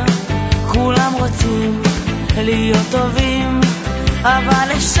ונוותר? כולם רוצים להיות טובים,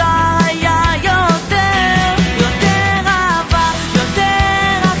 אבל אפשר היה יותר. יותר אהבה,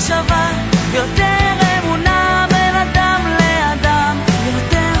 יותר הקשבה, יותר אמונה בין אדם לאדם,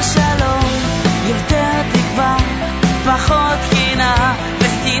 יותר שלום, יותר תקווה, פחות קנאה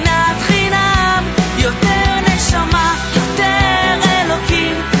ושנאת חינם, יותר נשמה, יותר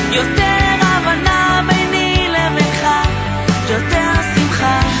אלוקים, יותר הבנה ביני לבינך, יותר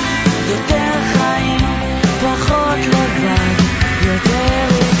שמחה, יותר חיים, פחות לבד, יותר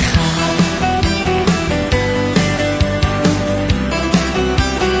איתך.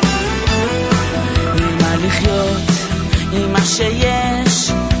 עם מה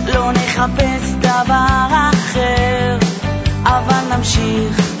שיש, לא נחפש דבר אחר, אבל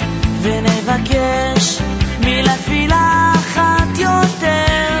נמשיך ונבקש מלתפילה אחת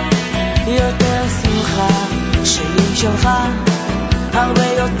יותר. יותר שמחה שלי שלך, הרבה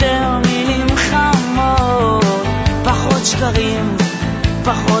יותר מילים חמות, פחות שקרים,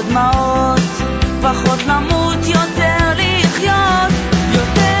 פחות דמעות, פחות למות, יותר לחיות.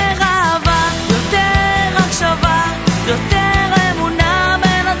 יותר אהבה, יותר הקשבה, יותר אמונה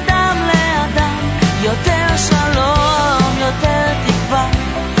בין אדם לאדם, יותר שלום, יותר תקווה,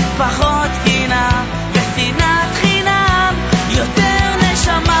 פחות קנאה ושנאת חינם, יותר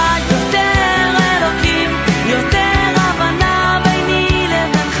נשמה, יותר אלוקים, יותר הבנה ביני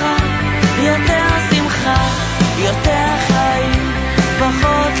לבינך, יותר שמחה, יותר חיים,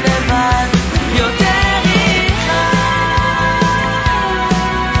 פחות לבד, יותר איתך.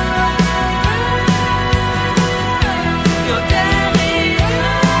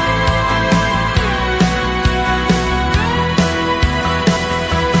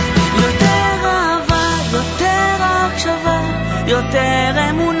 יותר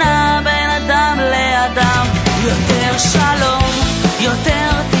אמונה בין אדם לאדם, יותר שלום, יותר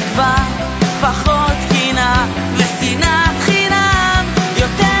תקווה, פחות קנאה ושנאת חינם,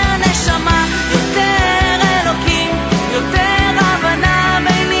 יותר נשמה, יותר אלוקים, יותר הבנה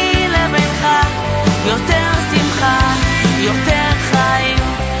ביני לבינך, יותר שמחה, יותר חיים,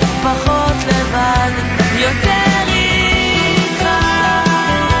 פחות לבד, יותר איתך.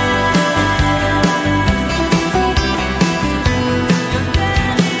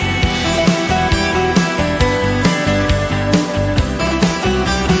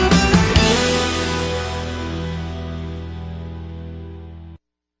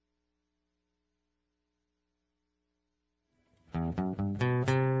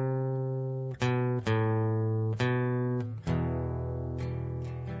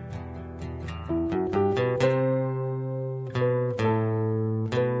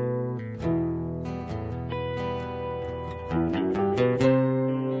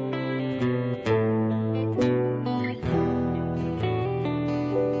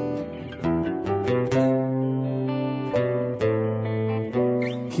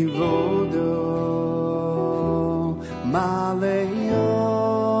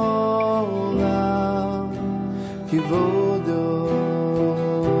 כבודו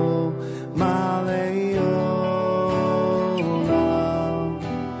מלא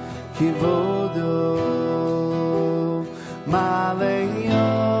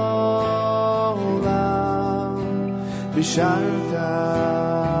בשרתיו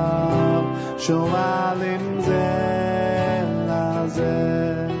שואלים זה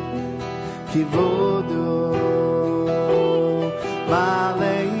לזה כיבודו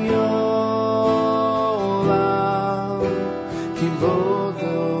מלא עולם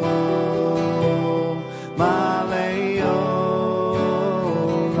כיבודו מלא עולם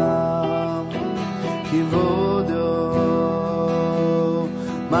כיבודו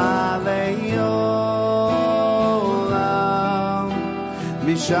מלא עולם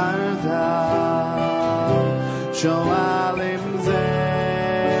בשרתיו שואלים זה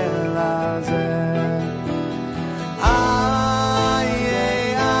לזה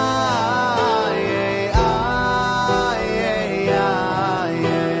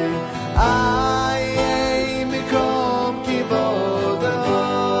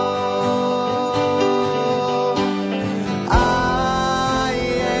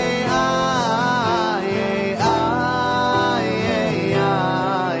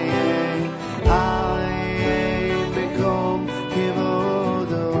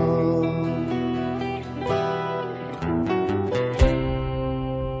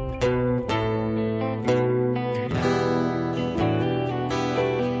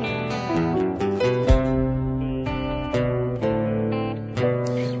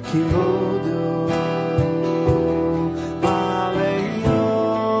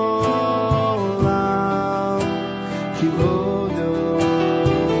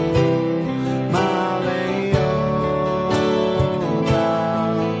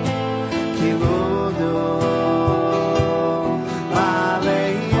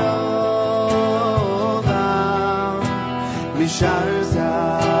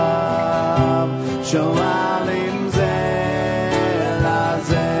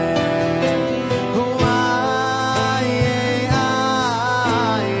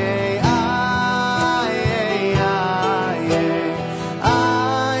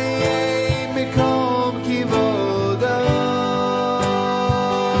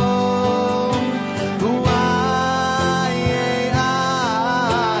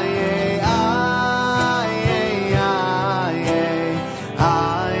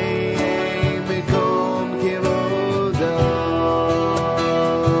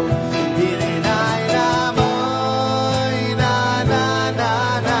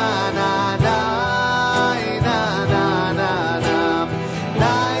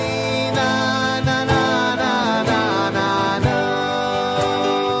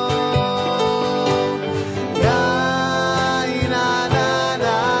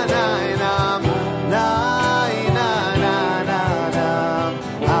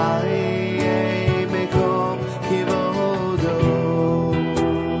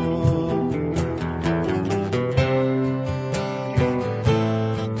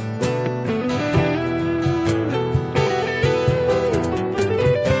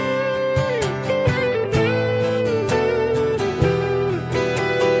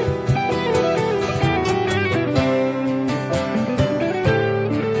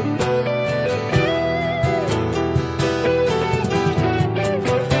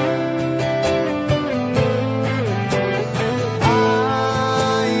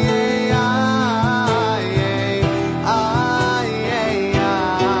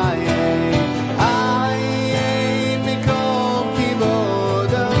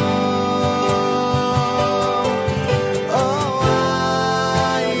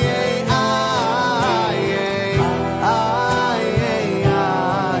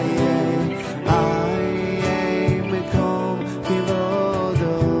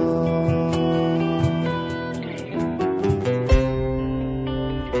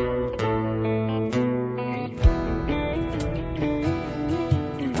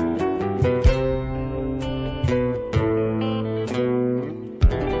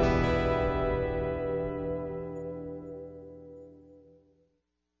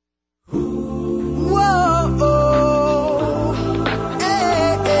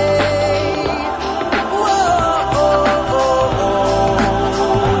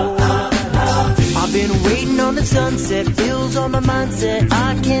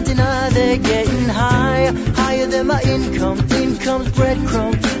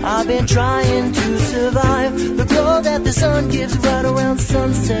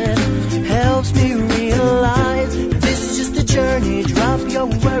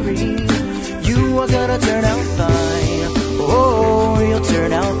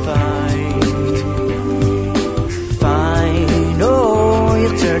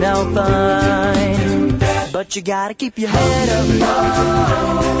but you gotta keep your head up,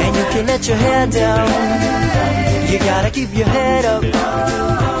 and you can let your hair down. You gotta keep your head up,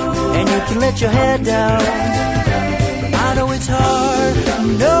 and you can let your head down. I know it's hard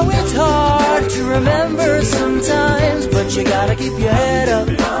to remember sometimes, but you gotta keep your head up,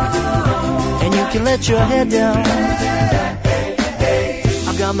 and you can let your head down.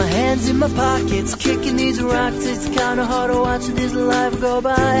 I've got my hands in my pockets, kicking these rocks. It's kinda hard to watch this life go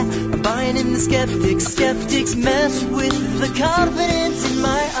by. I'm buying in the skeptics mess with the confidence in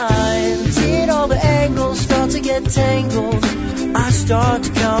my eyes. Seeing all the angles start to get tangled, I start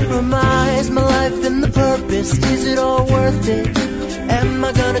to compromise my life and the purpose. Is it all worth it? Am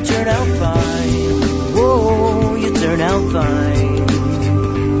I gonna turn out fine? Whoa, you turn out fine.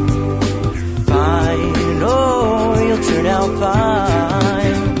 Fine, oh, you'll turn out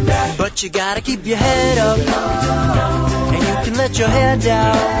fine. But you gotta keep your head up, and you can let your hair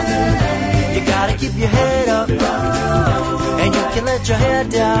down. You gotta keep your head up, and you can let your hair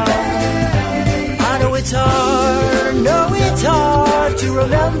down. I know it's hard to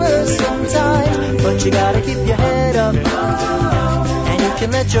remember sometimes, but you gotta keep your head up, and you can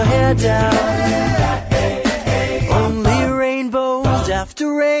let your hair down. Only rainbows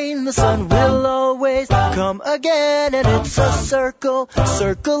after rain, the sun will always come again, and it's a circle,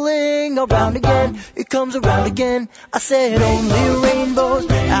 circling around again. It comes around again. I said only rainbows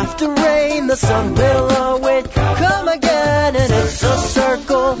after rain, the sun will always come again, and it's a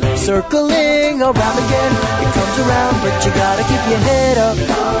circle, circling around again. It comes around, but you gotta keep your head up,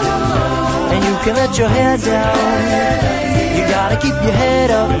 and you can let your hair down. You gotta keep your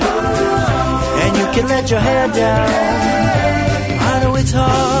head up, and you can let your hair down. I know it's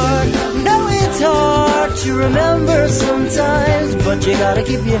hard to remember sometimes, but you gotta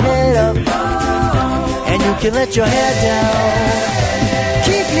keep your head up, and you can let your hair down.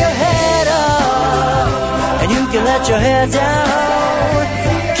 Keep your head up, and you can let your hair down.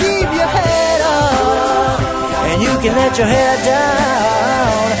 Keep your head up, and you can let your hair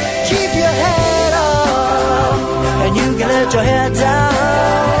down. Keep your head up, and you can let your hair down.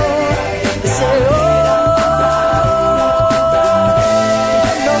 They say, oh,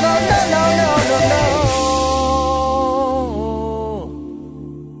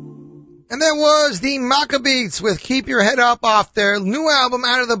 that was the Maccabeats with Keep Your Head Up off their new album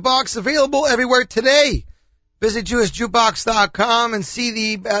Out of the Box, available everywhere today. Visit JewishJukebox.com and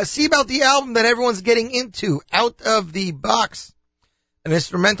see about the album that everyone's getting into, Out of the Box, an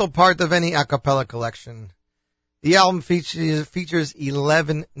instrumental part of any a cappella collection. The album features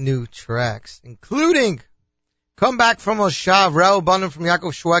 11 new tracks, including Come Back from Oshav, Raul Bunham from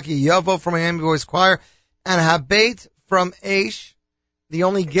Yaakov Shweki, Yovo from Miami Boys Choir, and Habeit from Aish. The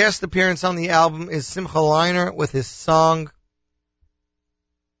only guest appearance on the album is Simcha Leiner with his song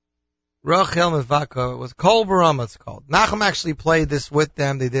Rachel Mevaka. It was Kol Barama, it's called. Nachum actually played this with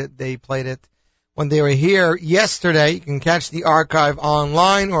them. They played it when they were here yesterday. You can catch the archive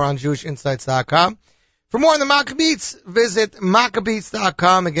online or on JewishInsights.com. For more on the Maccabeats, visit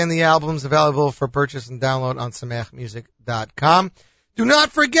Maccabeats.com. Again, the album's available for purchase and download on SamechMusic.com. Do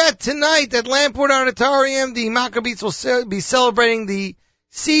not forget, tonight at Lamport Auditorium, the Maccabeats will be celebrating the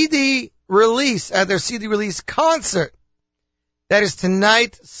CD release at their CD release concert. That is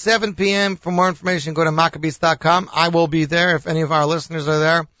tonight, 7 p.m. For more information, go to Maccabeats.com. I will be there. If any of our listeners are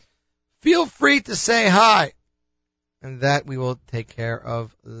there, feel free to say hi. And that we will take care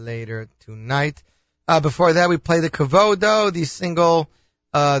of later tonight. Before that, we play the Kavodo, the single.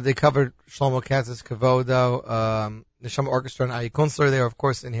 They covered Shlomo Katz's Kavodo. The Neshama Orchestra and Aryeh Kunstler. They are, of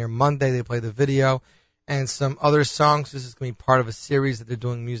course, in here Monday. They play the video and some other songs. This is going to be part of a series that they're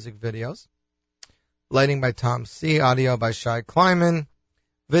doing music videos. Lighting by Tom C., audio by Shai Kleiman,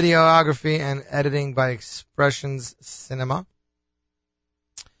 videography and editing by Expressions Cinema.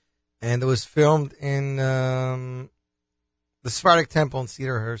 And it was filmed in the Sephardic Temple in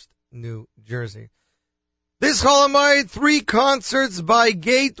Cedarhurst, New Jersey. This Chol Hamoed, 3 concerts by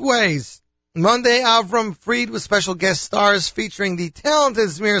Gateways. Monday, Avram Fried with special guest stars featuring the talented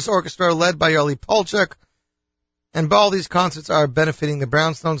Zmiris Orchestra led by Yoli Polchak. And all these concerts are benefiting the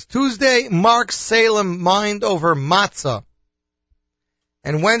Brownstones. Tuesday, Mark Salem, Mind Over Matzah.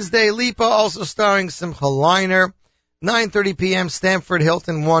 And Wednesday, Lipa, also starring Simcha Leiner. 9:30 p.m., Stamford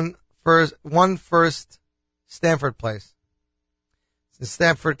Hilton, one first Stamford Place. It's in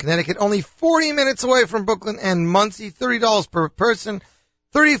Stamford, Connecticut, only 40 minutes away from Brooklyn and Muncie. $30 per person.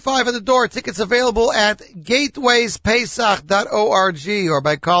 $35 at the door. Tickets available at gatewayspesach.org or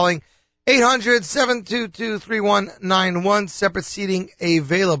by calling 800-722-3191. Separate seating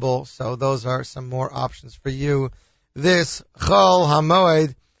available. So those are some more options for you this Chol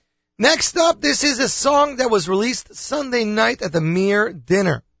Hamoed. Next up, this is a song that was released Sunday night at the Mir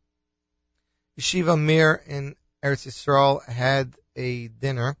dinner. Yeshiva Mir in Eretz Yisrael had a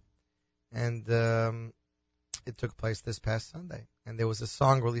dinner, and it took place this past Sunday. And there was a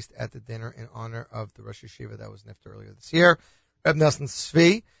song released at the dinner in honor of the Rosh Yeshiva that was nifter earlier this year, Reb Nosson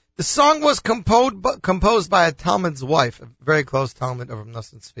Tzvi. The song was composed by a Talmud's wife, a very close Talmud of Reb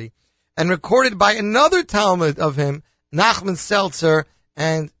Nosson Tzvi, and recorded by another Talmud of him, Nachman Seltzer,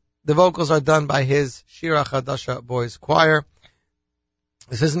 and the vocals are done by his Shira Chadasha Boys Choir.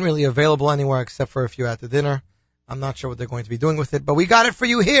 This isn't really available anywhere except for if you're at the dinner. I'm not sure what they're going to be doing with it, but we got it for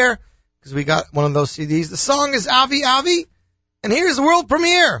you here because we got one of those CDs. The song is Avi Avi, and here's the world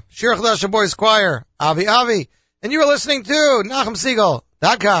premiere. Shira Chadasha Boys Choir, Avi Avi. And you are listening to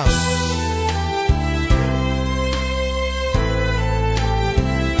NachumSegal.com.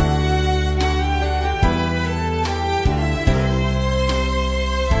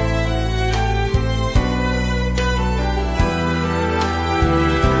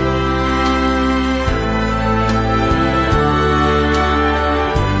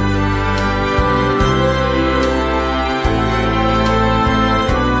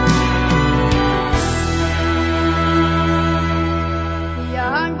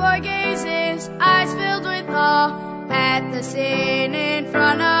 Scene in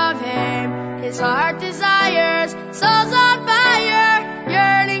front of him, his heart desires, soul's on fire,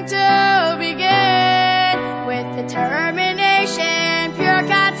 yearning to begin. With determination, pure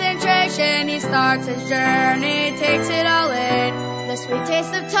concentration, he starts his journey, takes it all in. The sweet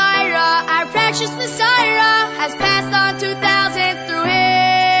taste of Torah, our precious Messiah, has passed on 2,000 through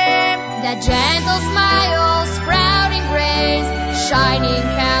him. That gentle smile, sprouting grace, shining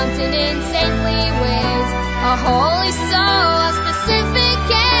countenance, saintly ways, a holy soul, a specific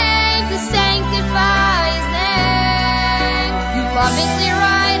aim to sanctify his name. You lovingly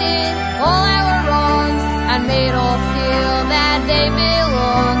righted all our wrongs and made all feel that they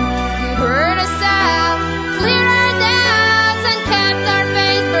belong. You heard us out, cleared our doubts, and kept our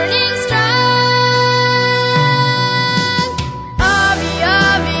faith burning strong. Avi,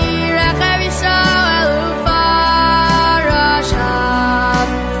 Avi, Rechav Yisrael Ufarasham,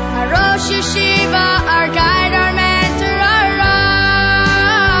 our Rosh Yeshiva, our guide, our mentor, our Rav,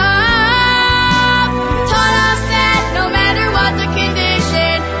 taught us that no matter what the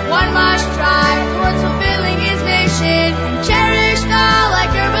condition, one must strive towards fulfilling his mission and cherish all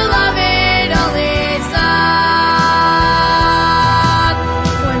like your beloved only son.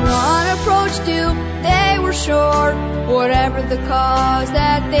 When one approached you, they were sure, whatever the cause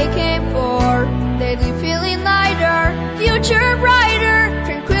that they came for, they'd leave feeling lighter, future brighter,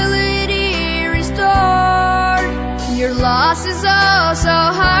 tranquility restored. Your loss is oh so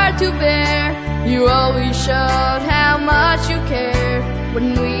hard to bear. You always showed how much you care.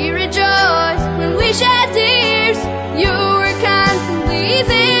 When we rejoice, when we shed tears, you were constantly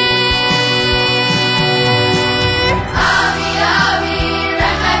there. Avi, Avi,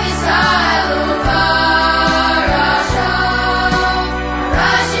 Rechav Yisrael Ufarasham,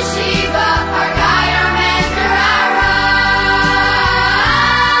 Rosh Yeshiva, our guide, our mentor, our Rav,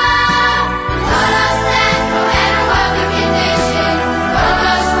 taught us that no matter what the condition, one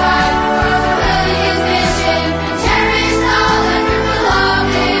must strive towards fulfilling his mission and cherish all that your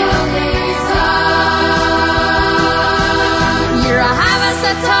beloved only son. You're a Havas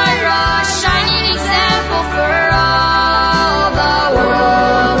Torah, shining example for all the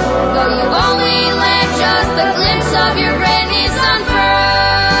world. Though you've only left just a glimpse of your greatness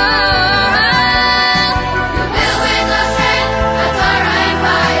unfurled, you build with love strength a Torah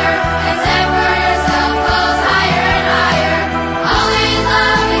empire, and set for yourself goals higher and higher. Always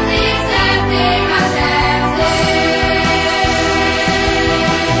lovingly accepting Hashem's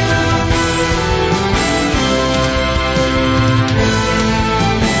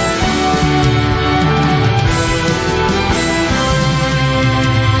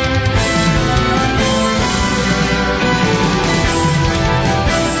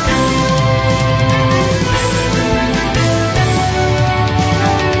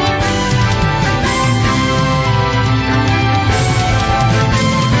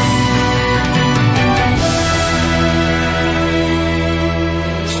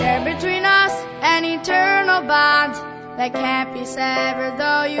share between us an eternal bond that can't be severed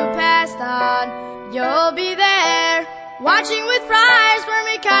though you passed on. You'll be there, watching with pride when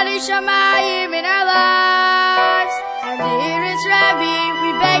we Kaddish Shamayim in our lives. Our dearest Rebbe,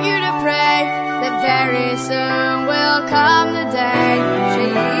 we beg you to pray that very soon will come the day.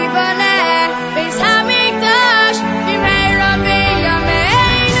 Sheyibaneh, Beis Hamikdash, B'meira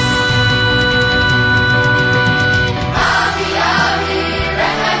b'yameinu. Avi, Avi,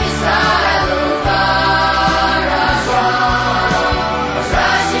 Rechav Yisrael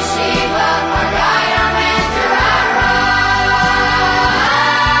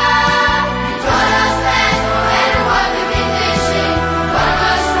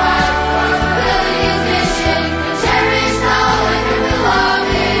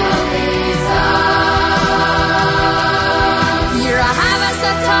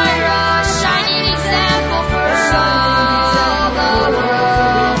Satira, shining example for all the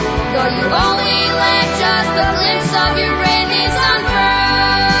world. Though you only let just a glimpse of your radiance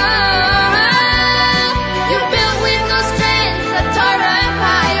unfurl, you built with no strength a Torah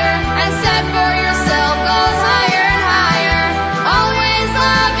empire and set for yourself goals higher and higher, always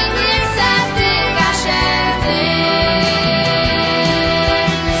loving, accepting Hashem things.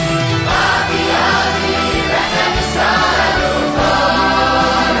 Avi, Avi, Rechem Yisrael,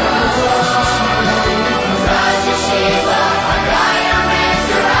 Raj Yeshiva, Hagaya,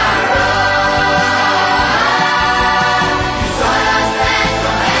 Metzorah. You taught us that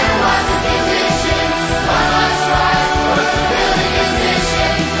no matter what the condition, one must strive for fulfilling his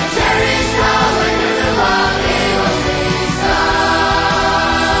mission and cherish love under the loving of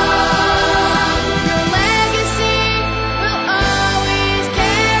Your legacy will always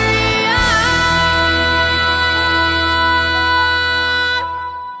carry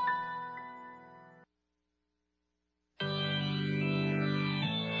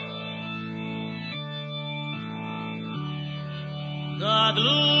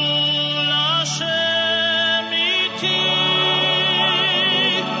Gadol Hashem iti,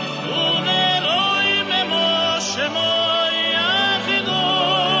 uneroi Moshe moyachido,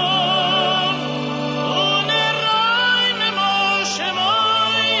 uneroi Moshe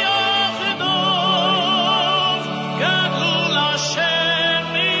moyachido. Gadol Hashem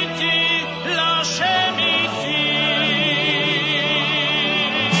iti, Lashem iti.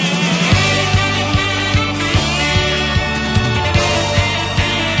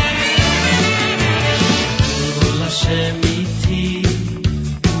 Hashem iti,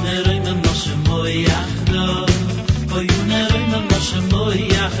 uneroi Moshe moyachdo, oy uneroi Moshe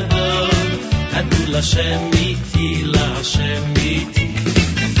moyachdo. Gadol Hashem iti, Lashem iti,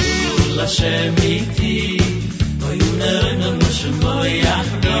 Gadol Hashem iti, oy uneroi Moshe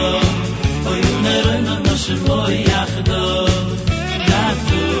moyachdo, oy uneroi Moshe moyachdo.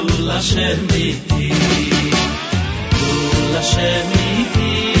 Gadol Hashem iti, Gadol Hashem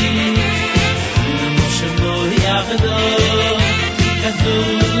iti.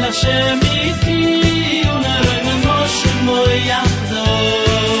 Gadol Hashem iti, uneroi Moshe moyachdo.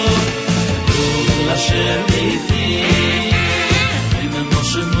 Gadol Hashem iti, uneroi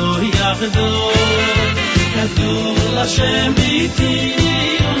Moshe moyachdo. Gadol Hashem iti,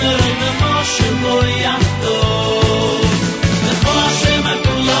 uneroi Moshe moyachdo. Lecho Hashem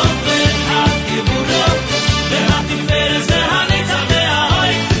hakulot ve'hagiburot ve'hatiferes ve'hanetza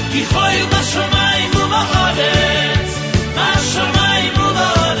ve'ahoi ki choil bashamayim uba'aretz, bashamayim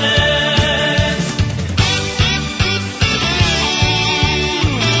uba'aretz.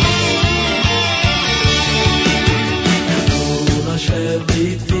 Gadol Hashem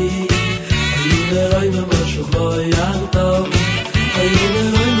iti, uneroi Moshe moyachdo,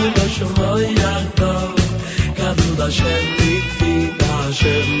 uneroi Moshe moyachdo. Gadol Hashem iti,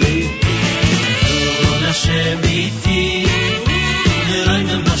 Hashem iti, Gadol Hashem iti, uneroi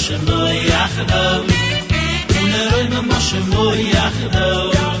Moshe moyachdo, uneroi Moshe moyachdo.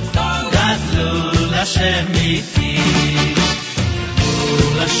 Gadol Hashem iti,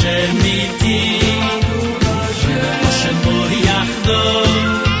 Gadol Hashem iti, uneroi Moshe moyachdo.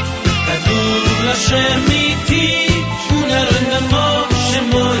 Gadol Hashem iti, uneroi Moshe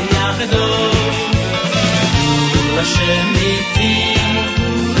moyachdo. Gadol Hashem iti,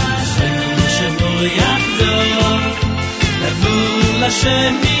 uneroi Moshe moyachdo. Gadol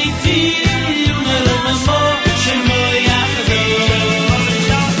Hashem iti, uneroi Moshe moyachdo.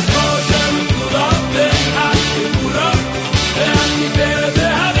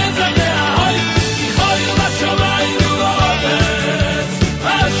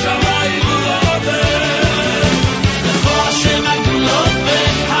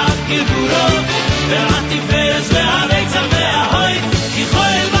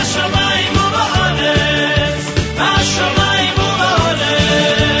 בשמיים ובארץ.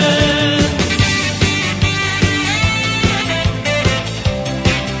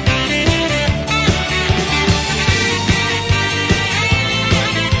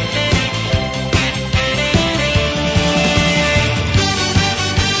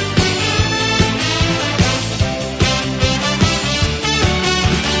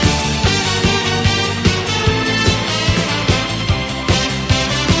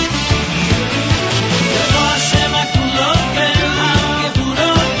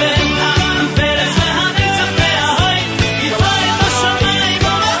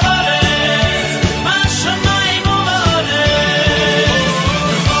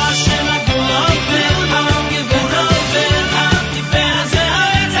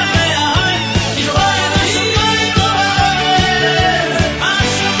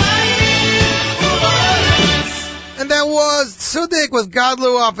 music with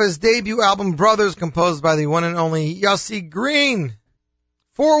Godlu off his debut album Brothers, composed by the one and only Yossi Green.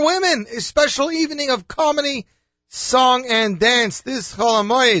 For women, a special evening of comedy, song, and dance this Chol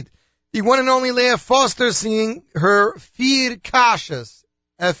HaMoed. The one and only Leah Foster singing her Feer Kashas,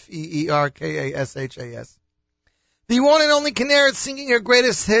 Feerkashas. The one and only Kinneret singing her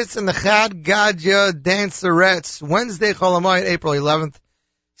greatest hits in the Chad Gadya Dancerettes, Wednesday Chol HaMoed, April 11th.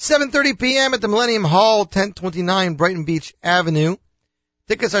 7:30 p.m. at the Millennium Hall, 1029 Brighton Beach Avenue.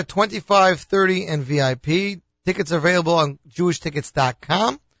 Tickets are $25, $30, and VIP. Tickets are available on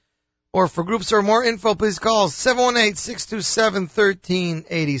JewishTickets.com. Or for groups or more info, please call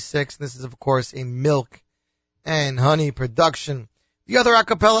 718-627-1386. This is, of course, a Milk and Honey production. The other a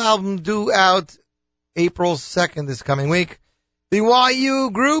cappella album due out April 2nd this coming week. The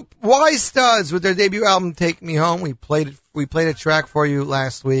YU group, Y-Studs, with their debut album, Take Me Home. We played a track for you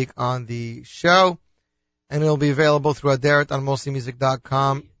last week on the show, and it'll be available through Aderet on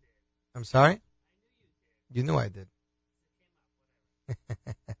mostlymusic.com. I'm sorry? You knew I did.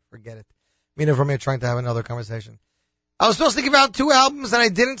 Forget it. Me and Vermeer trying to have another conversation. I was supposed to give out 2 albums, and I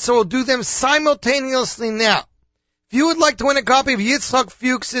didn't, so we'll do them simultaneously now. If you would like to win a copy of Yitzchak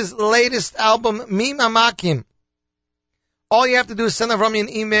Fuchs' latest album, Mim Amakim, all you have to do is send Avrami an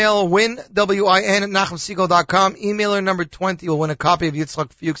email, win, W-I-N, at NachumSegal.com. Emailer number 20 will win a copy of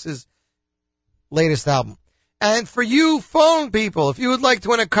Yitzchak Fuchs' latest album. And for you phone people, if you would like to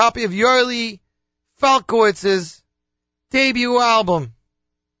win a copy of Yorli Falkowitz's debut album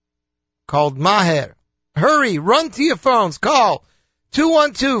called Maher, hurry, run to your phones, call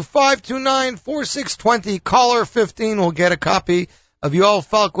 212-529-4620. Caller 15 will get a copy of Yoel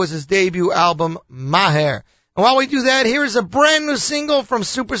Falkowitz's debut album, Maher. And while we do that, here is a brand new single from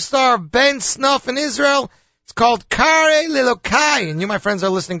superstar Ben Snuff in Israel. It's called Kare Lilokai. And you, my friends, are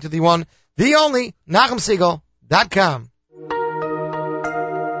listening to the one, the only, NachumSegal.com.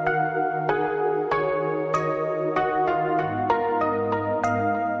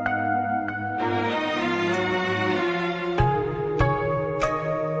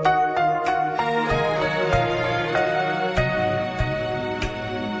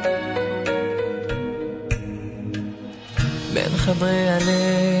 חדרי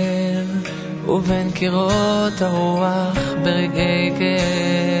הלב ובין קירות הרוח ברגעי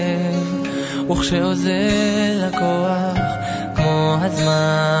כאב וכשאוזל הכוח כמו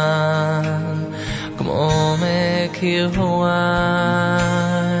הזמן כמו מקיר הוואי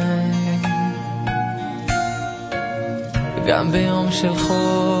גם ביום של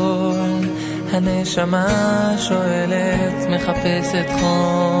חול הנשמה שואלת מחפשת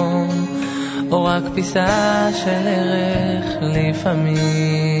חום או רק פיסה של ערך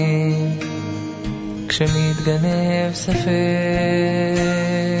לפעמים כשמתגנב ספק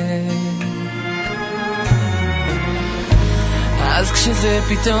אז כשזה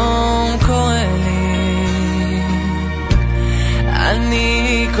פתאום קורה לי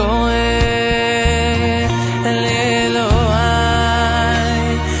אני קורא לאלוהי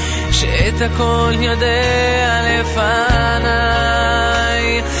שאת הכל יודע לפניי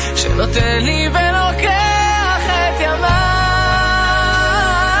שנותן לי ולוקח את ימיי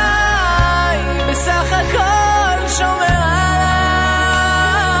בסך הכל שומר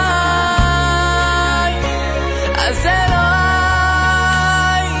עליי אז אלוהי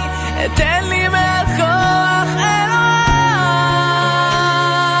תן לי מעט כוח אלוהי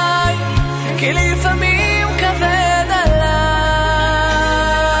כי לפעמים כבד עליי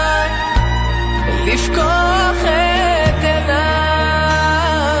לפקוח את עיניי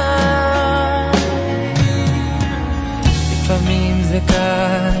זה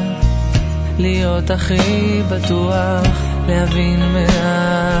קל להיות הכי בטוח להבין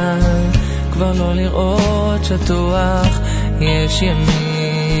מעל כבר לא לראות שטוח יש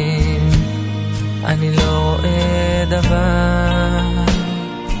ימים אני לא רואה דבר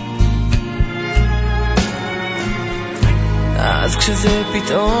אז כשזה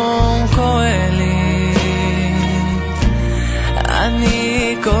פתאום קורה לי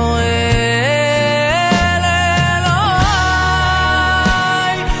אני קורא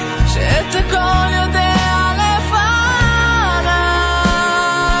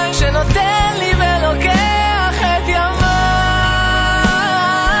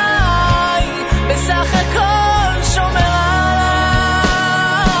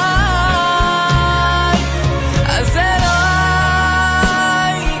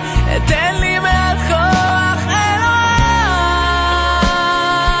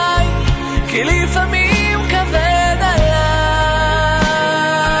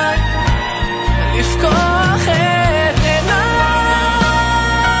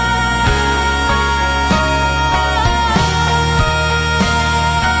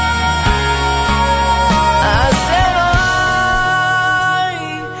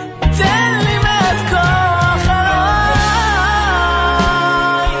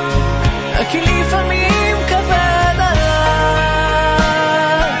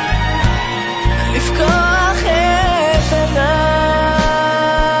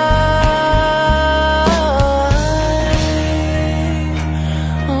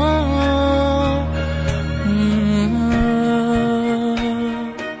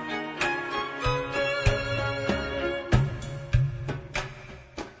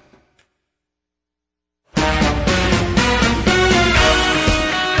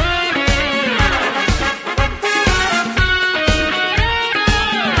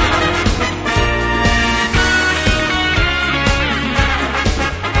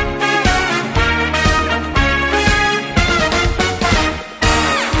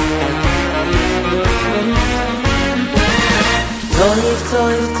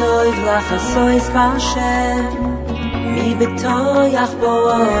toiv lachasois b'Hashem mi betoyach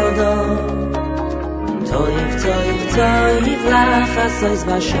bo'odo toiv lachasois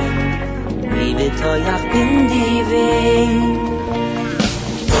b'Hashem mi betoyach b'ndivim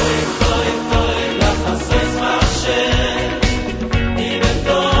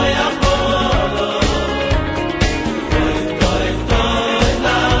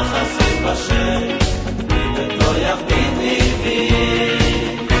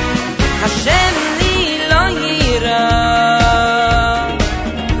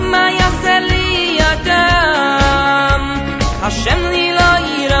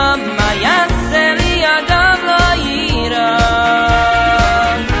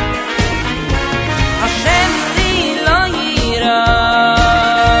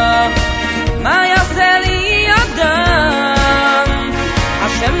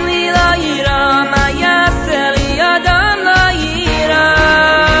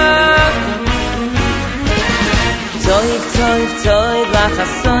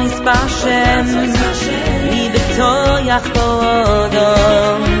B'Hashem mi betoyach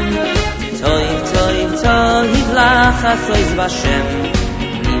bo'odom toiv lachasois b'Hashem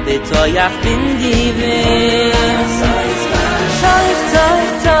mi betoyach b'ndivim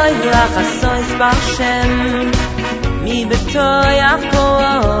toiv lachasois b'Hashem mi betoyach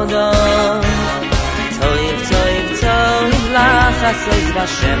bo'odom toiv lachasois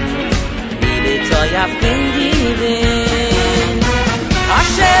b'Hashem mi betoyach b'ndivim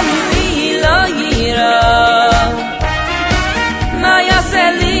Hashem li lo yira ma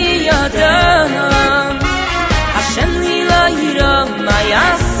yaseh li adam Hashem li lo yira ma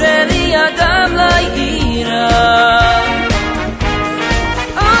yaseh li adam lo yira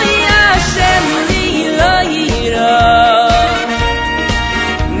Oh Hashem li lo yira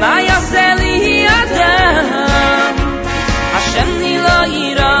ma yaseh li adam Hashem li lo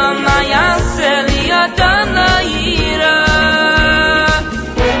yira ma yaseh li adam lo yira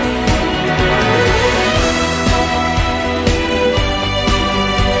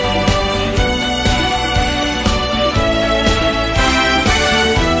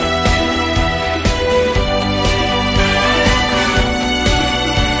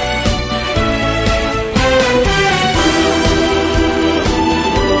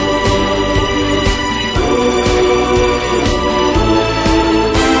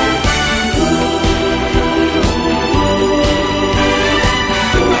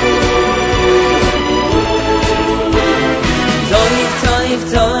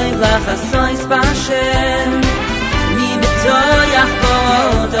Toiv lachasois b'Hashem mi betoyach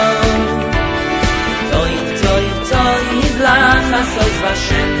bo'odom toiv lachasois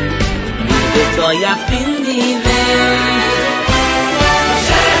b'Hashem mi betoyach b'ndivim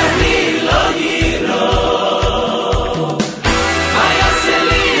Hashem li lo yiro ma yaseh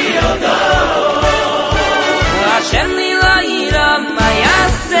li adam Hashem li lo yiro ma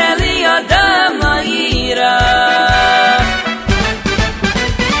yaseh li adam lo yiro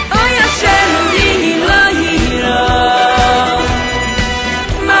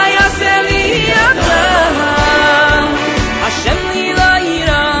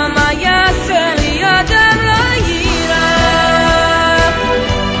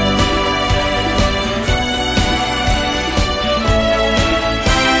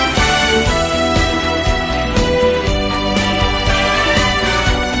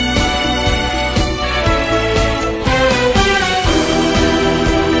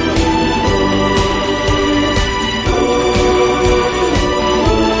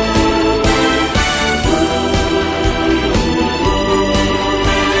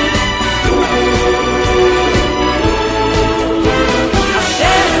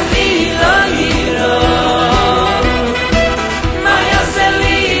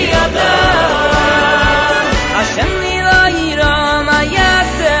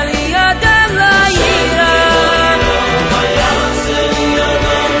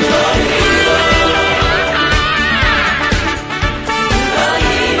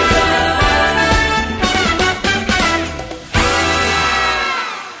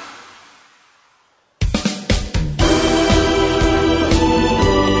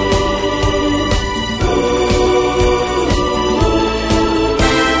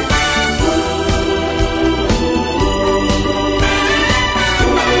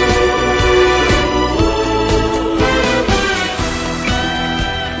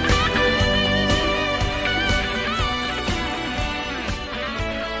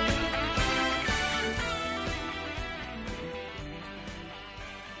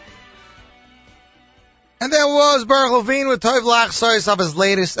And that was Baruch Levine with Toiv Lachasois off his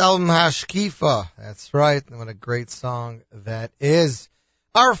latest album, Hashkifa. That's right. What a great song that is.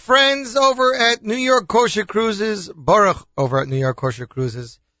 Our friends over at New York Kosher Cruises, Baruch over at New York Kosher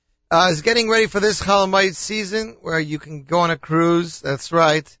Cruises, is getting ready for this Chol Hamoed season where you can go on a cruise. That's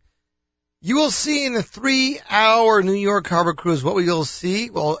right. You will see in the 3-hour New York Harbor cruise what you'll see.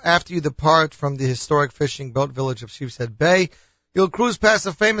 Well, after you depart from the historic fishing boat village of Sheepshead Bay, you'll cruise past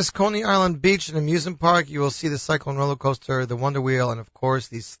the famous Coney Island Beach and amusement park. You will see the Cyclone roller coaster, the Wonder Wheel, and of course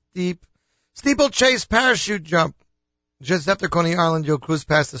the steeplechase parachute jump. Just after Coney Island, you'll cruise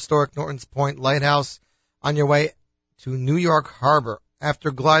past historic Norton's Point Lighthouse on your way to New York Harbor. After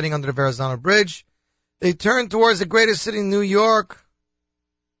gliding under the Verrazano Bridge, they turn towards the greatest city in New York.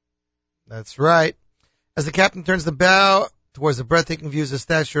 That's right. As the captain turns the bow towards the breathtaking views of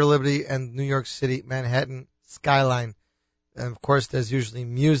Statue of Liberty and New York City, Manhattan skyline. And of course, there's usually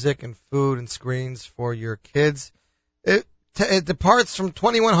music and food and screens for your kids. It departs from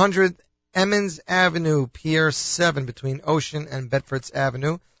 2100 Emmons Avenue, Pier 7, between Ocean and Bedford's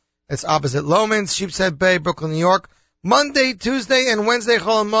Avenue. It's opposite Loman's, Sheepshead Bay, Brooklyn, New York. Monday, Tuesday, and Wednesday,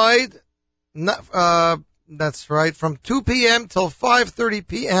 Chol Hamoed. That's right, from 2 p.m. till 5:30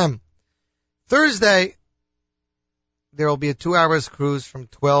 p.m. Thursday, there will be a 2-hour cruise from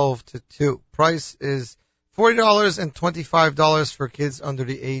 12 to 2. Price is $40 and $25 for kids under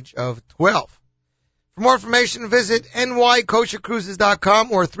the age of 12. For more information, visit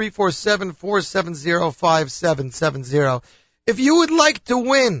nykoshercruises.com or 347-470-5770. If you would like to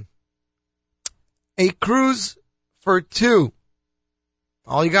win a cruise for 2,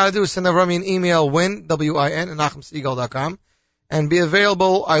 all you got to do is send over me an email, win, W-I-N, at NachumSegal.com, and be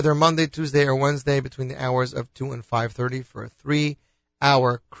available either Monday, Tuesday, or Wednesday between the hours of 2 and 5:30 for a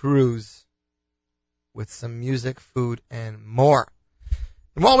 3-hour cruise with some music, food, and more.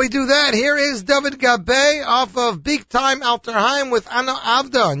 And while we do that, here is David Gabay off of Big Time Alter Haim with Anna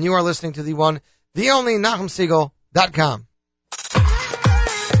Avda, and you are listening to the one, the only, NachumSegal.com.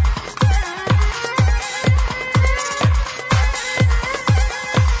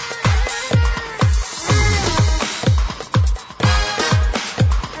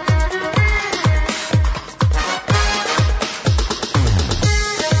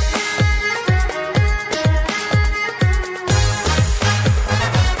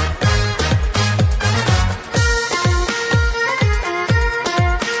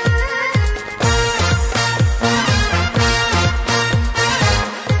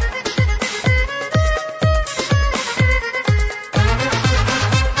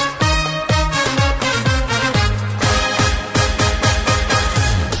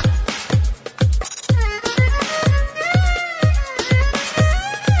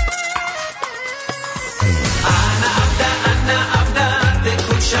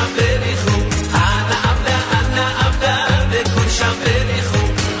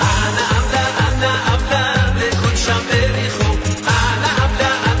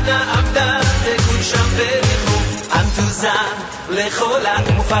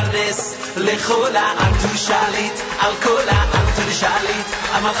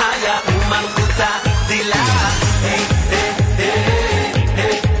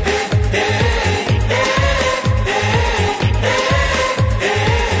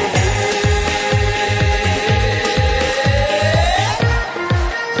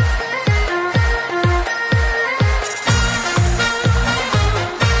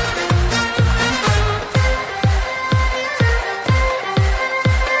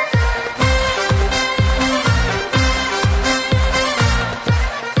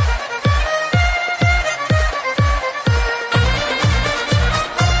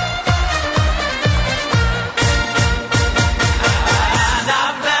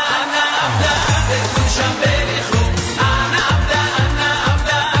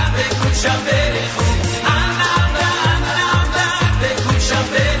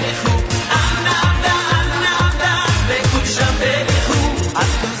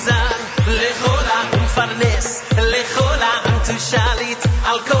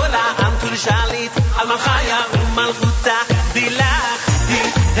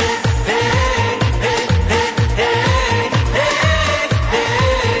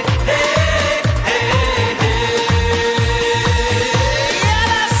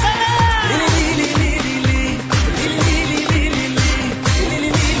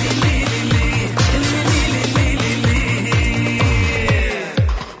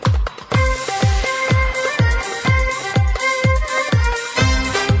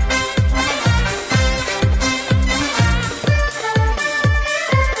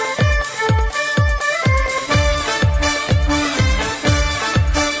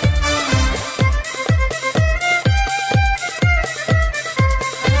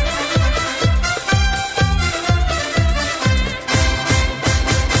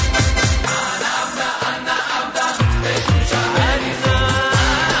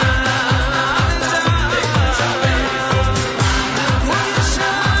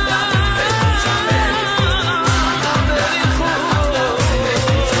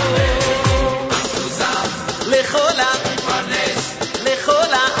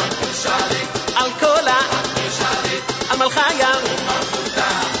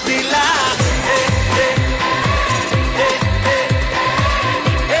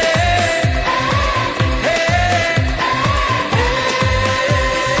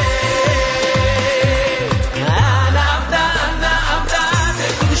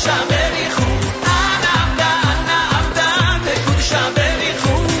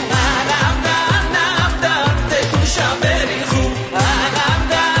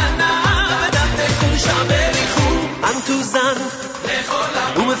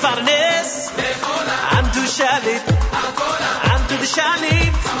 Umefarnes Antu Shalit Antu the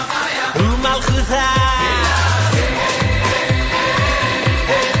Shalit Umalchutha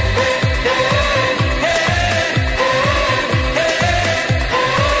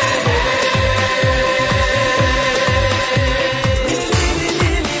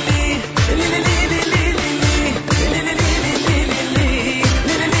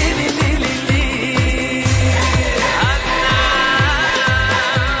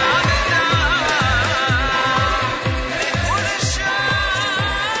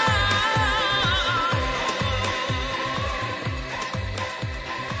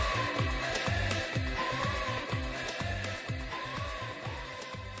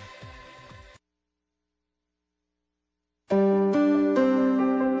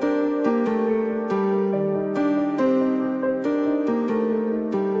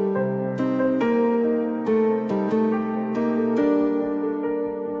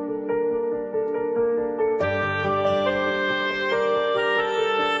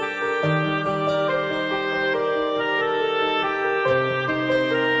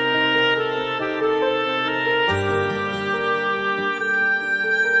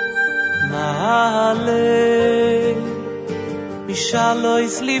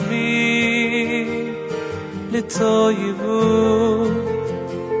Shalois libi litoyivu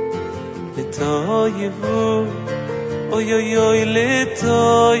oy oy oy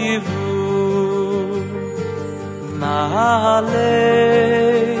litoyivu male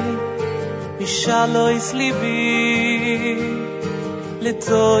Shalois libi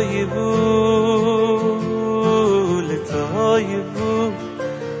litoyivu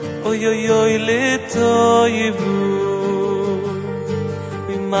oy oy oy litoyivu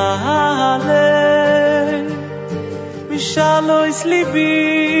Mahale Mishalois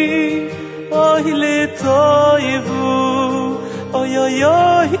libi Oy letoivu Oy oy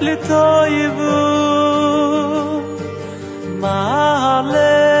oy letoivu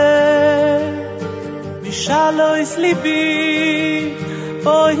Mahale Mishalois libi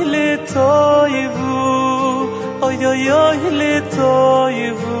Oy letoivu Oy oy oy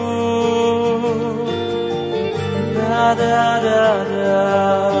letoivu Da da da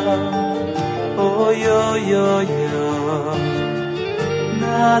da Oh yo yo yo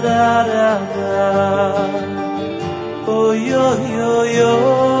Na da da da Oh yo yo yo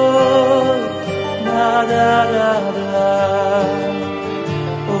Na da da da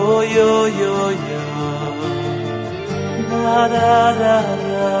Oh yo yo yo Na da da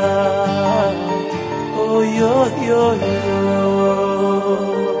da Oh yo yo yo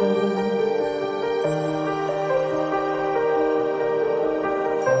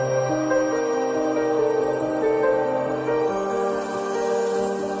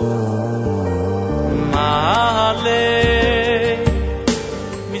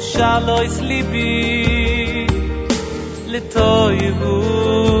Shalois libi litoyivu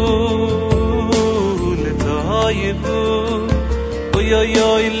oy oy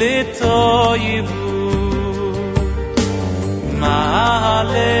oy litoyivu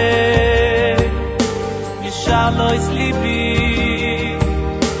male Shalois libi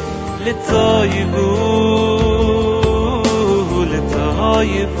litoyivu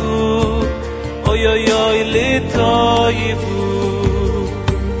oy oy oy litoyivu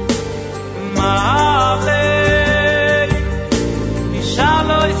Male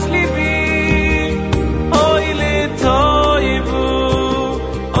Mishalois libi Oy litoivu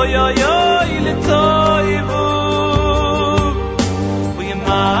Oy oy oy litoivu Oy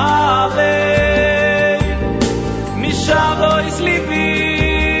male Mishalois libi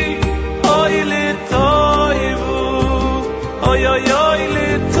Oy litoivu Oy oy oy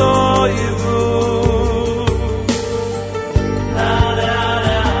litoivu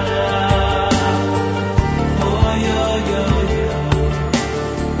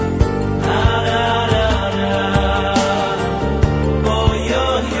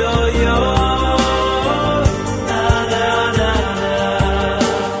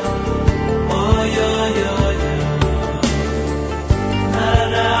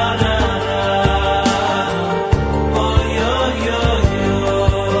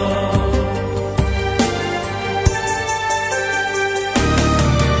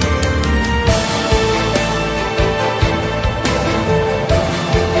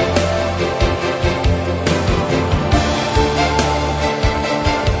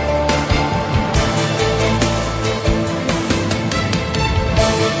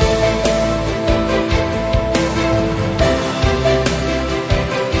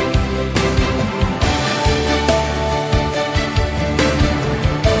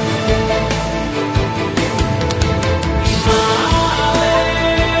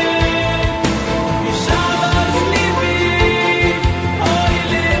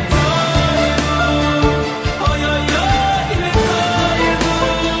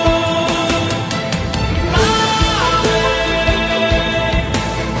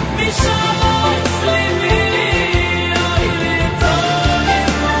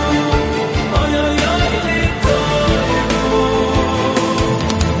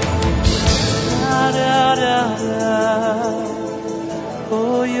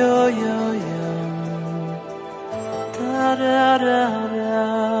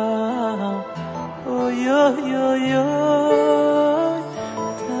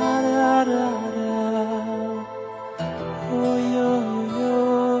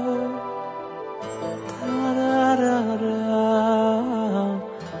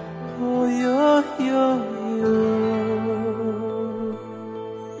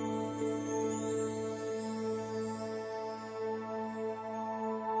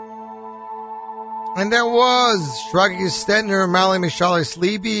And that was Shragi Stetner, Mali Mishalis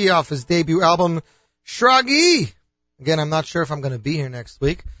Libi off his debut album, Shragi. Again, I'm not sure if I'm going to be here next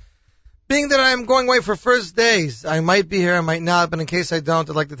week. Being that I'm going away for first days, I might be here, I might not, but in case I don't,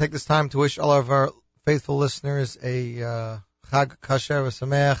 I'd like to take this time to wish all of our faithful listeners a Chag Kasher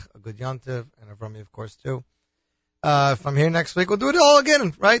V'Sameach, a good Yontiv, and Avrami, of course, too. If I'm here next week, we'll do it all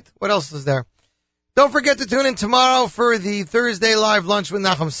again, right? What else is there? Don't forget to tune in tomorrow for the Thursday live lunch with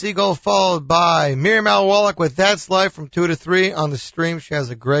Nachum Siegel, followed by Miriam Al Wallach with That's Life from 2 to 3 on the stream. She has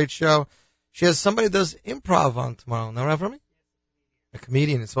a great show. She has somebody who does improv on tomorrow. No, for me? A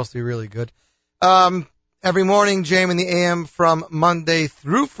comedian. It's supposed to be really good. Every morning, JM in the AM from Monday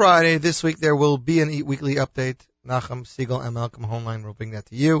through Friday. This week there will be an weekly update. Nachum Siegel and Malcolm Homeline will bring that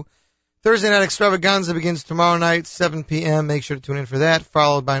to you. Thursday Night Extravaganza begins tomorrow night, 7 p.m. Make sure to tune in for that,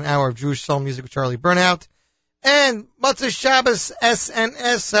 followed by an hour of Jewish soul music with Charlie Burnout. And Matzah Shabbos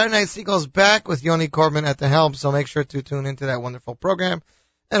SNS, Saturday Night Siegel's back with Yoni Corbin at the helm, so make sure to tune into that wonderful program.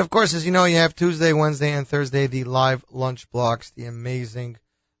 And of course, as you know, you have Tuesday, Wednesday, and Thursday, the live lunch blocks, the amazing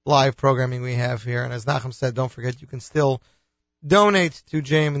live programming we have here. And as Nachum said, don't forget, you can still donate to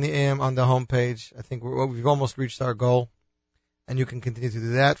JM in the AM on the homepage. I think we've almost reached our goal. And you can continue to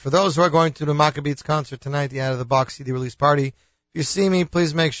do that. For those who are going to the Maccabees concert tonight, the Out of the Box CD release party, if you see me,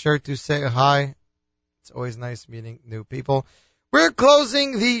 please make sure to say hi. It's always nice meeting new people. We're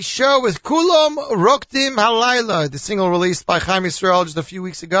closing the show with Kulam Roktim Halayla, the single released by Chaim Yisrael just a few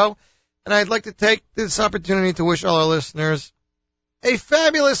weeks ago. And I'd like to take this opportunity to wish all our listeners a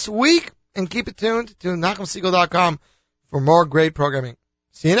fabulous week and keep it tuned to NachumSiegel.com for more great programming.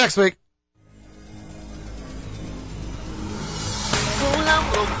 See you next week. כולם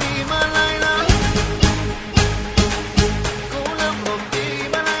רוקדים הלילה כולם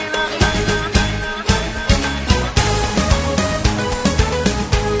רוקדים הלילה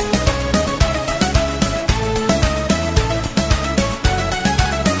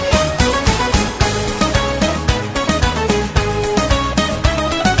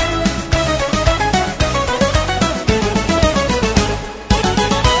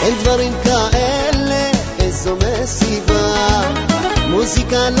אין דברים כאלה, איזו מסיבה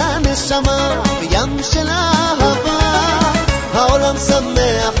מוזיקה לנשמה, בים של אהבה, העולם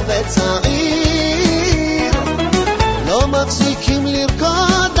שמח וצעיר, לא מפסיקים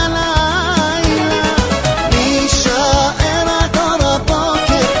לרקוד הלילה, נישאר עד אור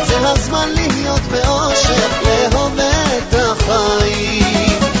הבוקר, זה הזמן להיות באושר, לאהוב את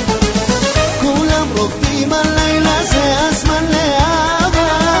החיים. כולם רוקדים הלילה, זה הזמן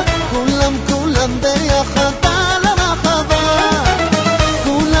לאהבה, כולם ביחד על הרחבה,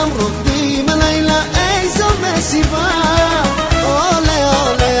 מסיבה, עולה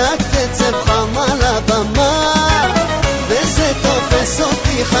עולה הקצב חם על הבמה, וזה תופס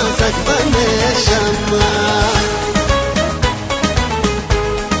אותי חזק בנשמה.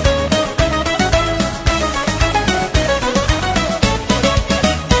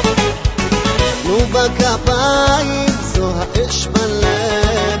 נו בכפיים זו האש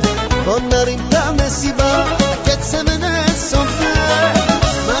בלב, בוא נרים את המסיבה, הקצב נסופר,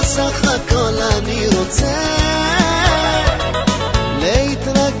 מה סך הכל אני רוצה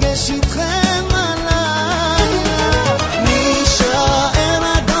להתרגש איתכם הלילה, נישאר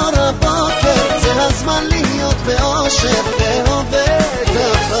עד אור הבוקר, זה הזמן להיות באושר, לאהוב את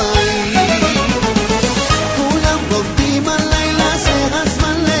החיים. כולם רוקדים הלילה, זה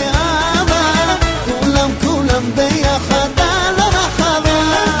הזמן לאהבה, כולם ביחד על הרחבה,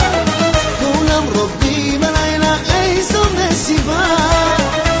 כולם רוקדים הלילה, איזו מסיבה,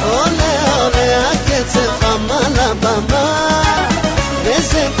 עולה הקצב חם על הבמה,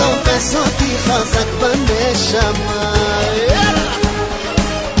 וזה תופס אותי חזק בנשמה.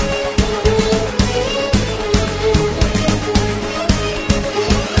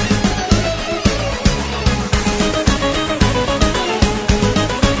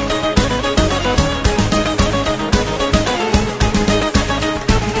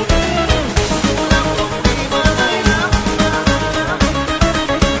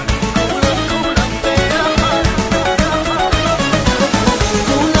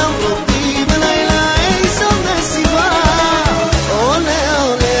 כולם רוקדים הלילה, איזו מסיבה,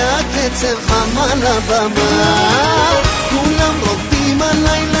 הקצב חם על הבמה כולם רוקדים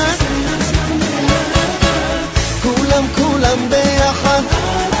הלילה כולם ביחד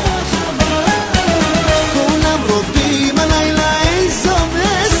כולם רוקדים הלילה איזו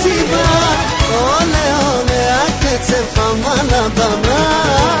מסיבה עולה הקצב חם על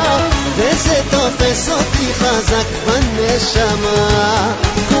הבמה וזה תופס אותי חזק בנשמה